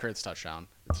have Zach Ertz touchdown.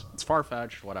 It's far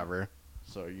fetched, whatever.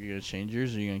 So are you gonna change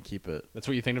yours, or are you gonna keep it? That's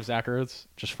what you think of Zach Ertz?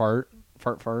 Just fart.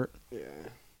 Yeah.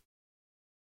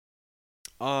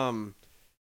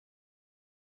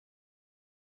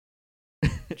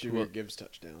 Jameer Gibbs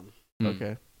touchdown.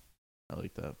 Okay, I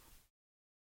like that.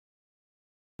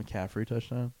 McCaffrey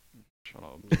touchdown. Shut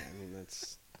up. Yeah, I mean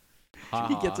that's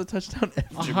He gets a touchdown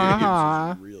every.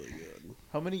 Uh-huh. Jameer Gibbs is really good.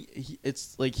 How many?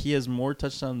 It's like he has more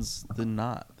touchdowns than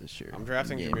not this year. I'm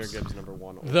drafting in Jameer games. Gibbs number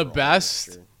 1. The overall best-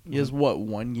 next year. He has what,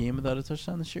 1 game without a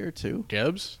touchdown this year, or 2?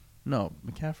 Gibbs? No,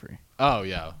 McCaffrey. Oh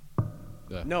yeah,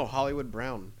 No, Hollywood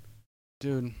Brown.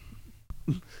 dude.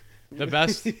 The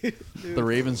best, The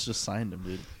Ravens just signed him,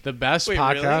 dude. the best Wait,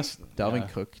 podcast. Dalvin Yeah.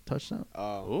 Cook touchdown.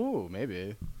 Oh, Ooh,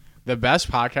 maybe. The best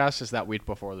podcast is that week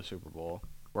before the Super Bowl,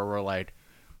 where we're like,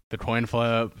 the coin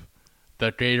flip,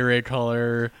 the Gatorade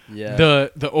color, Yeah.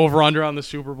 the over under on the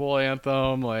Super Bowl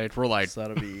anthem. Like we're like, So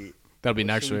that'll be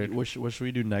next week. What should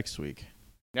we do next week?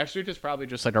 Next week is probably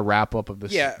just like a wrap up of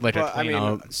this. yeah. like a But I mean,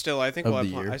 cleanup. still, I think of we'll the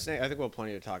have. year. I think we'll have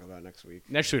plenty to talk about next week.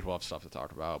 Next week we'll have stuff to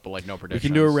talk about, but like no We predictions.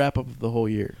 can do a wrap up of the whole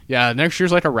year. Yeah, next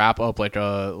year's like a wrap up, like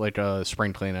a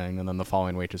spring cleaning, and then the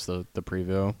following week is the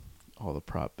preview, All the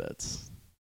prop bets.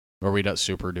 where we got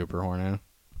super duper horny.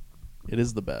 It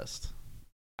is the best.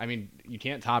 I mean, you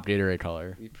can't top Gatorade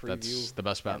color. We preview That's the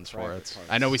best bet our in private sports. parts.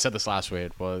 I know we said this last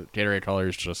week, but Gatorade color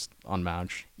is just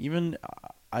unmatched. Even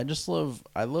I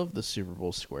love the Super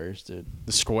Bowl squares, dude.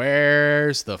 The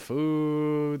squares, the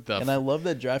food, And I love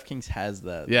that DraftKings has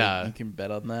that. Yeah. Like, you can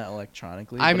bet on that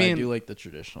electronically. I but mean, I do like the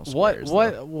traditional squares.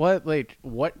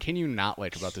 what can you not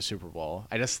like about the Super Bowl?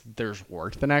 I just there's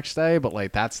work the next day, but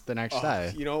like that's the next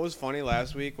day. You know what was funny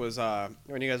last week was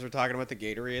when you guys were talking about the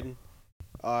Gatorade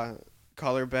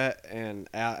color bet, and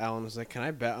Alan was like, "Can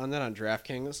I bet on that on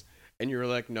DraftKings?" And you were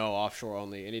like, "No, offshore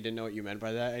only." And he didn't know what you meant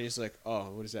by that. And he's like,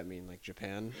 "Oh, what does that mean? Like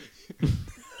Japan?"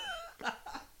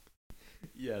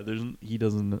 Yeah, he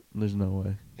doesn't. There's no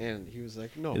way. And he was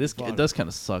like, no. It does kind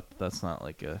of suck. That's not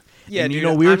like a. Yeah, and, dude, you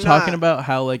know, we were I'm talking not- about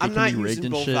how like I'm it not can be rigged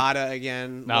using and shit. Bovada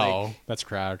again. No, Like, that's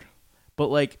cracked. But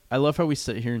like, I love how we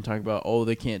sit here and talk about, oh,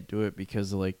 they can't do it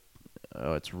because like,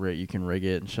 oh, it's rigged. You can rig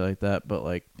it and shit like that. But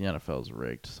like, the NFL's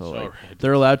rigged, so like, rigged.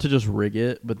 they're allowed to just rig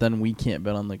it. But then we can't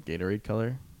bet on the Gatorade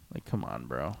color. Like, come on,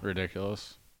 bro.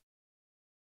 Ridiculous.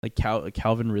 Like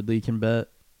Calvin Ridley can bet.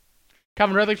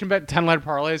 Calvin Ridley can bet 10-leg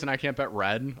parlays, and I can't bet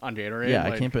red on Gatorade. Yeah,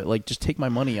 like, I can't bet. Like, just take my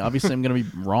money. Obviously, I'm gonna be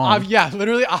wrong. Yeah,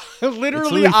 literally, free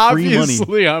money.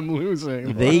 obviously, I'm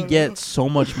losing. They get so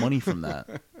much money from that.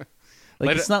 Like,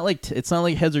 Let it's not like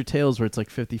heads or tails where it's like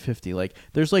 50-50. Like,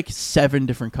 there's like 7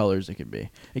 different colors it could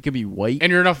be. It could be white.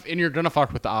 and you're gonna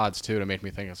fuck with the odds too to make me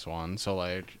think it's one. So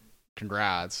like,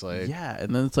 congrats. Like, Yeah,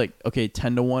 and then it's like, okay,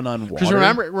 10-1 on water. because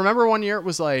remember one year it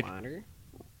was like water?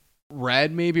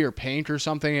 red maybe or pink or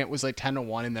something. It was like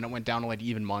 10-1, and then it went down to like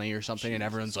even money or something. And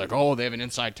everyone's like, oh, they have an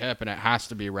inside tip, and it has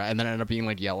to be red. And then it ended up being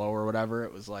like yellow or whatever.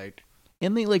 It was like,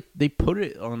 And they put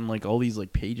it on like all these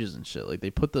like pages and shit. Like, they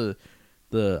put the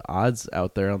odds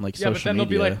out there on like yeah, social but then media.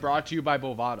 they'll be like brought to you by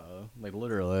Bovada, like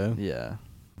literally. Yeah,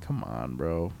 come on,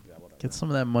 bro. Get some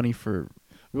of that money for.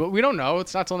 We don't know.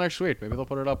 It's not till next week. Maybe they'll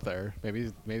put it up there.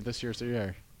 Maybe this year's the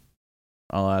year.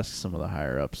 I'll ask some of the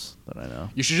higher ups that I know.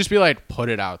 You should just be like, put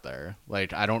it out there.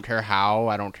 Like, I don't care how.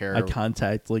 I don't care. I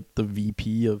contact like the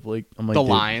VP of like, I'm like, The dude,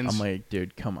 Lions? I'm like,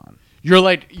 dude, come on. You're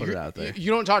like, Put it out there.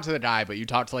 You don't talk to the guy, but you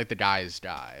talk to like the guy's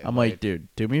guy. I'm like, dude,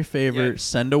 do me a favor. Yeah.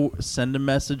 Send a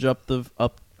message up the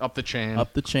chain.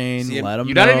 up the chain. See, let them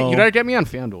You know. gotta get me on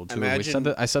FanDuel too.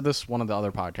 Imagine- I said this one of the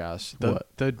other podcasts. What?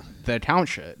 The account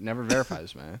shit never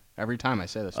verifies me. Every time I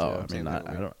say this to Oh, you. I mean,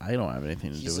 I don't have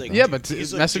anything to do He's with like, that. Yeah, but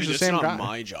he's message the dude, same it's guy. not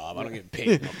my job. I don't get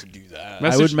paid enough to do that. I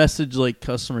message- would message like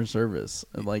customer service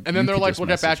and like, And then you they're could like, just we'll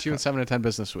get back message to you in 7 to 10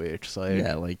 business weeks. Like,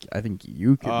 Yeah, like I think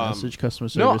you could message customer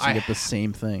no, service and get the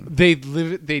same thing. they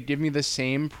give me the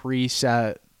same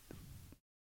preset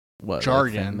What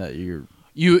jargon. that you're.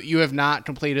 You have not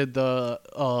completed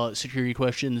the security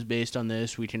questions based on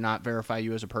this. We cannot verify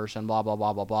you as a person. Blah blah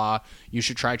blah blah blah. You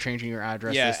should try changing your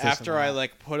address. Yeah, this, and after I that.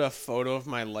 like put a photo of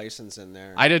my license in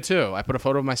there. I did too. I put a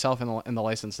photo of myself in the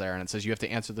license there, and it says you have to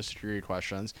answer the security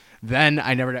questions. Then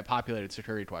I never get populated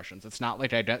security questions. It's not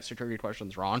like I get security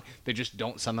questions wrong. They just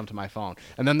don't send them to my phone.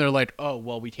 And then they're like, oh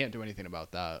well, we can't do anything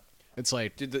about that. It's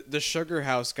like, Dude, the Sugar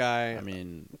House guy. I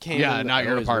mean, came yeah, in- not it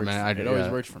your always department. works- I it did. always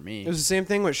Yeah. worked for me. It was the same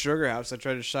thing with Sugar House. I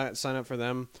tried to sign up for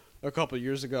them a couple of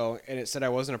years ago, and it said I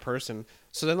wasn't a person.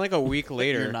 So then, like a week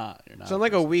later, You're not. So then,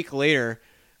 like a week later,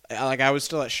 like I was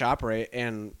still at ShopRite,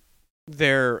 and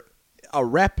they're a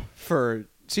rep for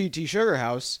CT Sugar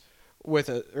House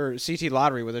or CT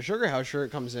Lottery with a Sugar House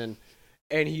shirt comes in,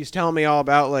 and he's telling me all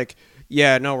about like,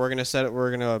 yeah, no, we're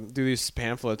gonna do these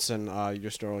pamphlets, and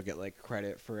your store will get like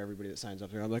credit for everybody that signs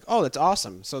up there. I'm like, oh, that's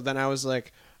awesome. So then I was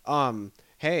like,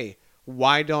 hey,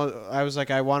 why don't I was like,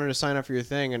 I wanted to sign up for your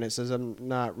thing, and it says I'm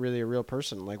not really a real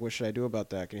person. Like, what should I do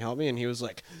about that? Can you help me? And he was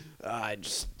like, I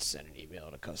just sent an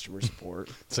email to customer support.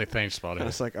 It's like, thanks, buddy. I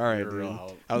was like, all right, You're a dude. real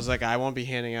help. I was like, I won't be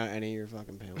handing out any of your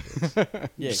fucking pamphlets.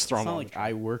 Yeah, Just it's throw 'em not on like the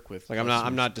I work with. Like, I'm not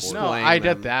customer support. displaying- No, I them.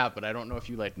 get that, but I don't know if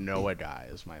you like know a guy.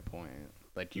 Is my point.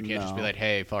 Like, you can't just be No. like,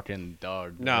 hey, fucking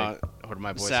Doug. No, like, what do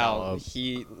my boys Sal,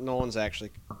 no one's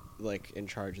actually like in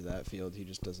charge of that field. He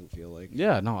just doesn't feel like.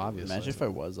 Yeah, no, obviously. Imagine if I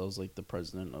was like the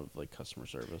president of like customer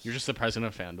service. You're just the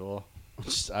president of FanDuel.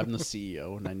 I'm the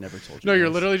CEO, and I never told you. No, you're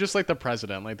guys. literally just like the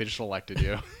president. Like, they just elected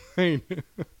you.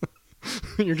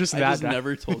 You're just I that just guy.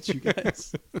 never told you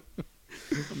guys.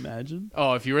 Imagine.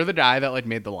 Oh, if you were the guy that like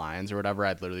made the lines or whatever,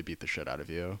 I'd literally beat the shit out of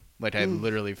you. Like, I'd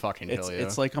literally fucking kill you.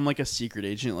 It's like I'm like a secret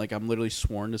agent. Like I'm literally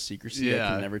sworn to secrecy. I Yeah.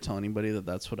 can never tell anybody that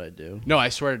that's what I do. No, I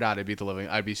swear to God,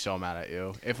 I'd be so mad at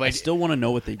you. If I like, still want to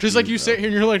know what they just do. like you though. sit here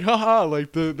and you're like, haha,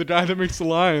 like the guy that makes the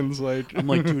lines. Like, I'm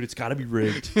like, dude, it's got to be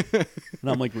rigged. And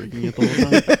I'm like rigging it the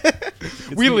whole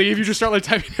time. we leave, you just start like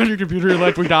typing on your computer. You're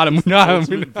like, we got him. We got him.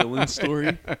 Ultimate villain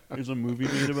story. There's a movie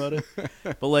made about it.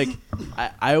 But like,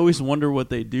 I always wonder what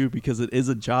they do because it is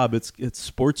a job. It's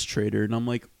sports trader, and I'm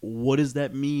like, what does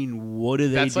that mean? What do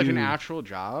they That's do? like an actual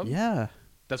job. Yeah,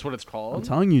 That's what it's I'm called.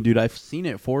 telling you, dude. I've seen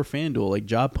it for FanDuel, like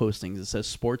job postings. It says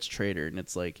sports trader, and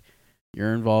it's like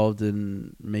you're involved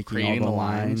in making Creating all the the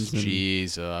lines. and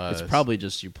Jesus. It's probably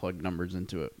just you plug numbers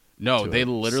into it. no. to They a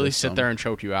literally system. sit there and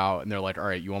choke you out, and they're like, all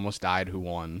right, you almost died. Who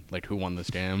won? Like, who won this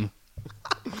game?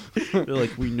 They're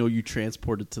like, we know you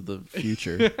transported to the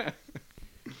future.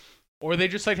 Or they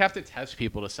just like have to test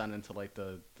people to send into like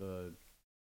the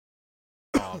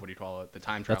what do you call it? The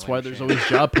time travel. That's why there's always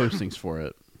job postings for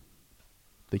it.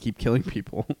 They keep killing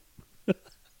people,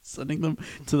 sending them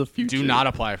to the future. Do not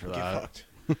apply for Get that. fucked.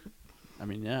 I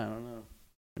mean, yeah, I don't know.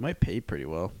 It might pay pretty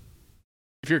well.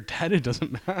 If you're dead, it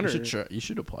doesn't matter. You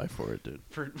should apply for it, dude.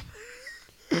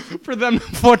 For them to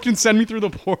fucking send me through the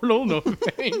portal? No,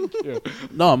 thank you.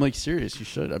 No, I'm like serious. You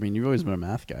should. I mean, you've always been a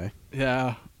math guy.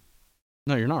 Yeah.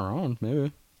 No, you're not wrong.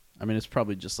 Maybe. I mean, it's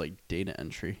probably just like data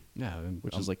entry. Yeah.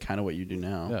 Which is like kind of what you do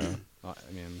now. Yeah.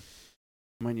 I mean,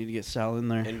 I might need to get Sal in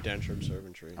there. Indentured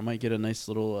servantry. I might get a nice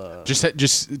little. just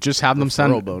have them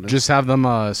send. bonus. Just have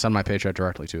them send my paycheck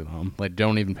directly to them. Like,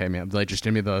 don't even pay me. Like, just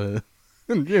give me the.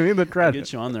 Give me the I'll credit.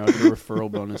 get you on there. I'll get a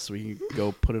referral bonus so we can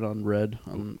go put it on red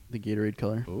on the Gatorade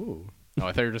color. Ooh. No,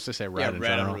 I thought you were just to say red. Yeah, in red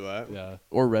general. on roulette. Yeah.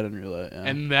 Or red and roulette. Yeah.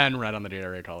 And then red on the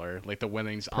Gatorade color, like the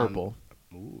winnings purple.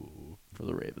 Ooh. For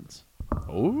the Ravens.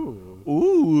 Ooh.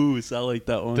 Ooh, so I like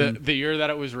that one. The year that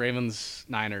it was Ravens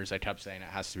Niners, I kept saying it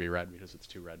has to be red because it's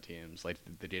two red teams. Like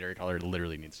the Gatorade color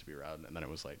literally needs to be red, and then it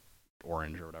was like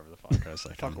orange or whatever the fuck. I was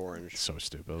like, fuck orange. So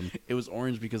stupid. It was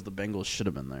orange because the Bengals should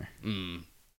have been there.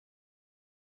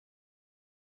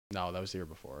 No, that was the year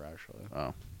before actually.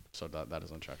 Oh, so that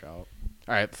doesn't check out.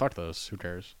 All right, fuck those. Who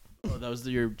cares? Oh, that was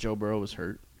the year Joe Burrow was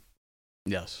hurt.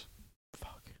 Yes.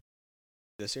 Fuck.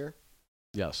 This year?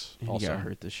 Yes. He Also got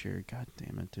hurt this year. God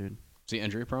damn it, dude. Is he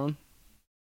injury prone?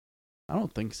 I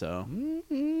don't think so.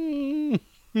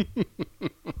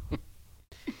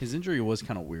 His injury was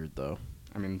kind of weird though.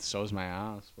 I mean, so is my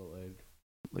ass, but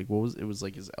like what was it? Was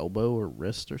like his elbow or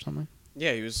wrist or something?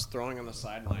 Yeah, he was throwing on the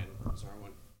sideline. His arm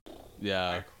went. yeah.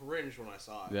 I cringed when I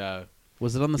saw it. Yeah.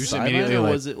 Was it on the He was sideline immediately, or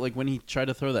like- was it like when he tried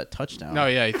to throw that touchdown? No,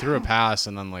 yeah, he threw a pass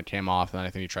and then like came off, and then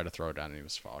I think he tried to throw it down, and he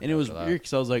was fucked. And it was after weird that.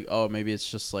 because I was like, oh, maybe it's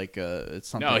just like it's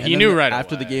something. No, And he then knew right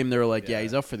after the away. game. They were like, yeah, Yeah.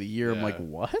 he's out for the year. I'm Yeah. like,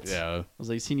 what? Yeah. I was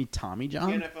like, is he need Tommy The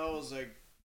John? NFL was like,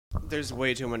 there's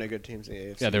way too many good teams in the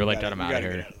AFC. Yeah, they were You like, gotta- get him you out of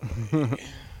gotta here. get out of the league.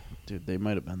 Dude, they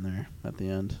might have been there at the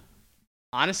end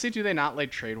Honestly, do they not like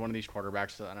trade one of these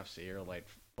quarterbacks to the NFC or like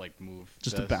move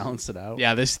just to this? balance it out.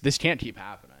 Yeah, this can't keep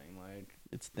happening. Like,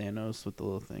 It's Thanos with the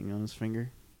little thing on his finger.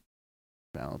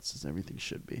 Balances everything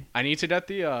should be. I need to get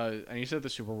the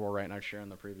Super Bowl right next year in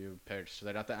the preview picks. So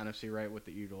I got the NFC right with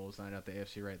the Eagles, and I got the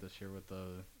AFC right this year with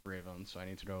the Ravens. So I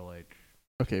need to go like.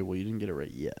 Okay, well you didn't get it right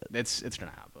yet. It's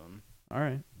gonna happen. All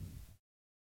right.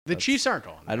 The That's- Chiefs aren't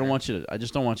going. I don't want you to. I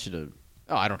just don't want you to.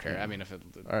 Oh, I don't care. I mean,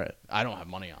 All right. I don't have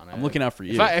money on it. I'm looking out for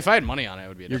you. If I had money on it, it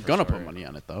would be. You're gonna put money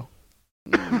on it though.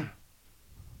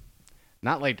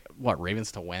 Not like what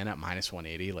Ravens to win at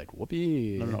 -180. Like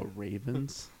whoopee. No.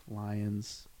 Ravens,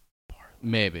 Lions,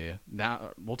 Maybe.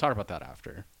 Now we'll talk about that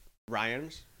after.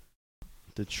 Ryans?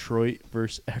 Detroit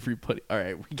versus everybody. All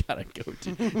right, we gotta go.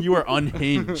 Dude. You are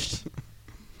unhinged.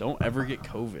 Don't ever get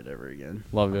COVID ever again.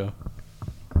 Love you.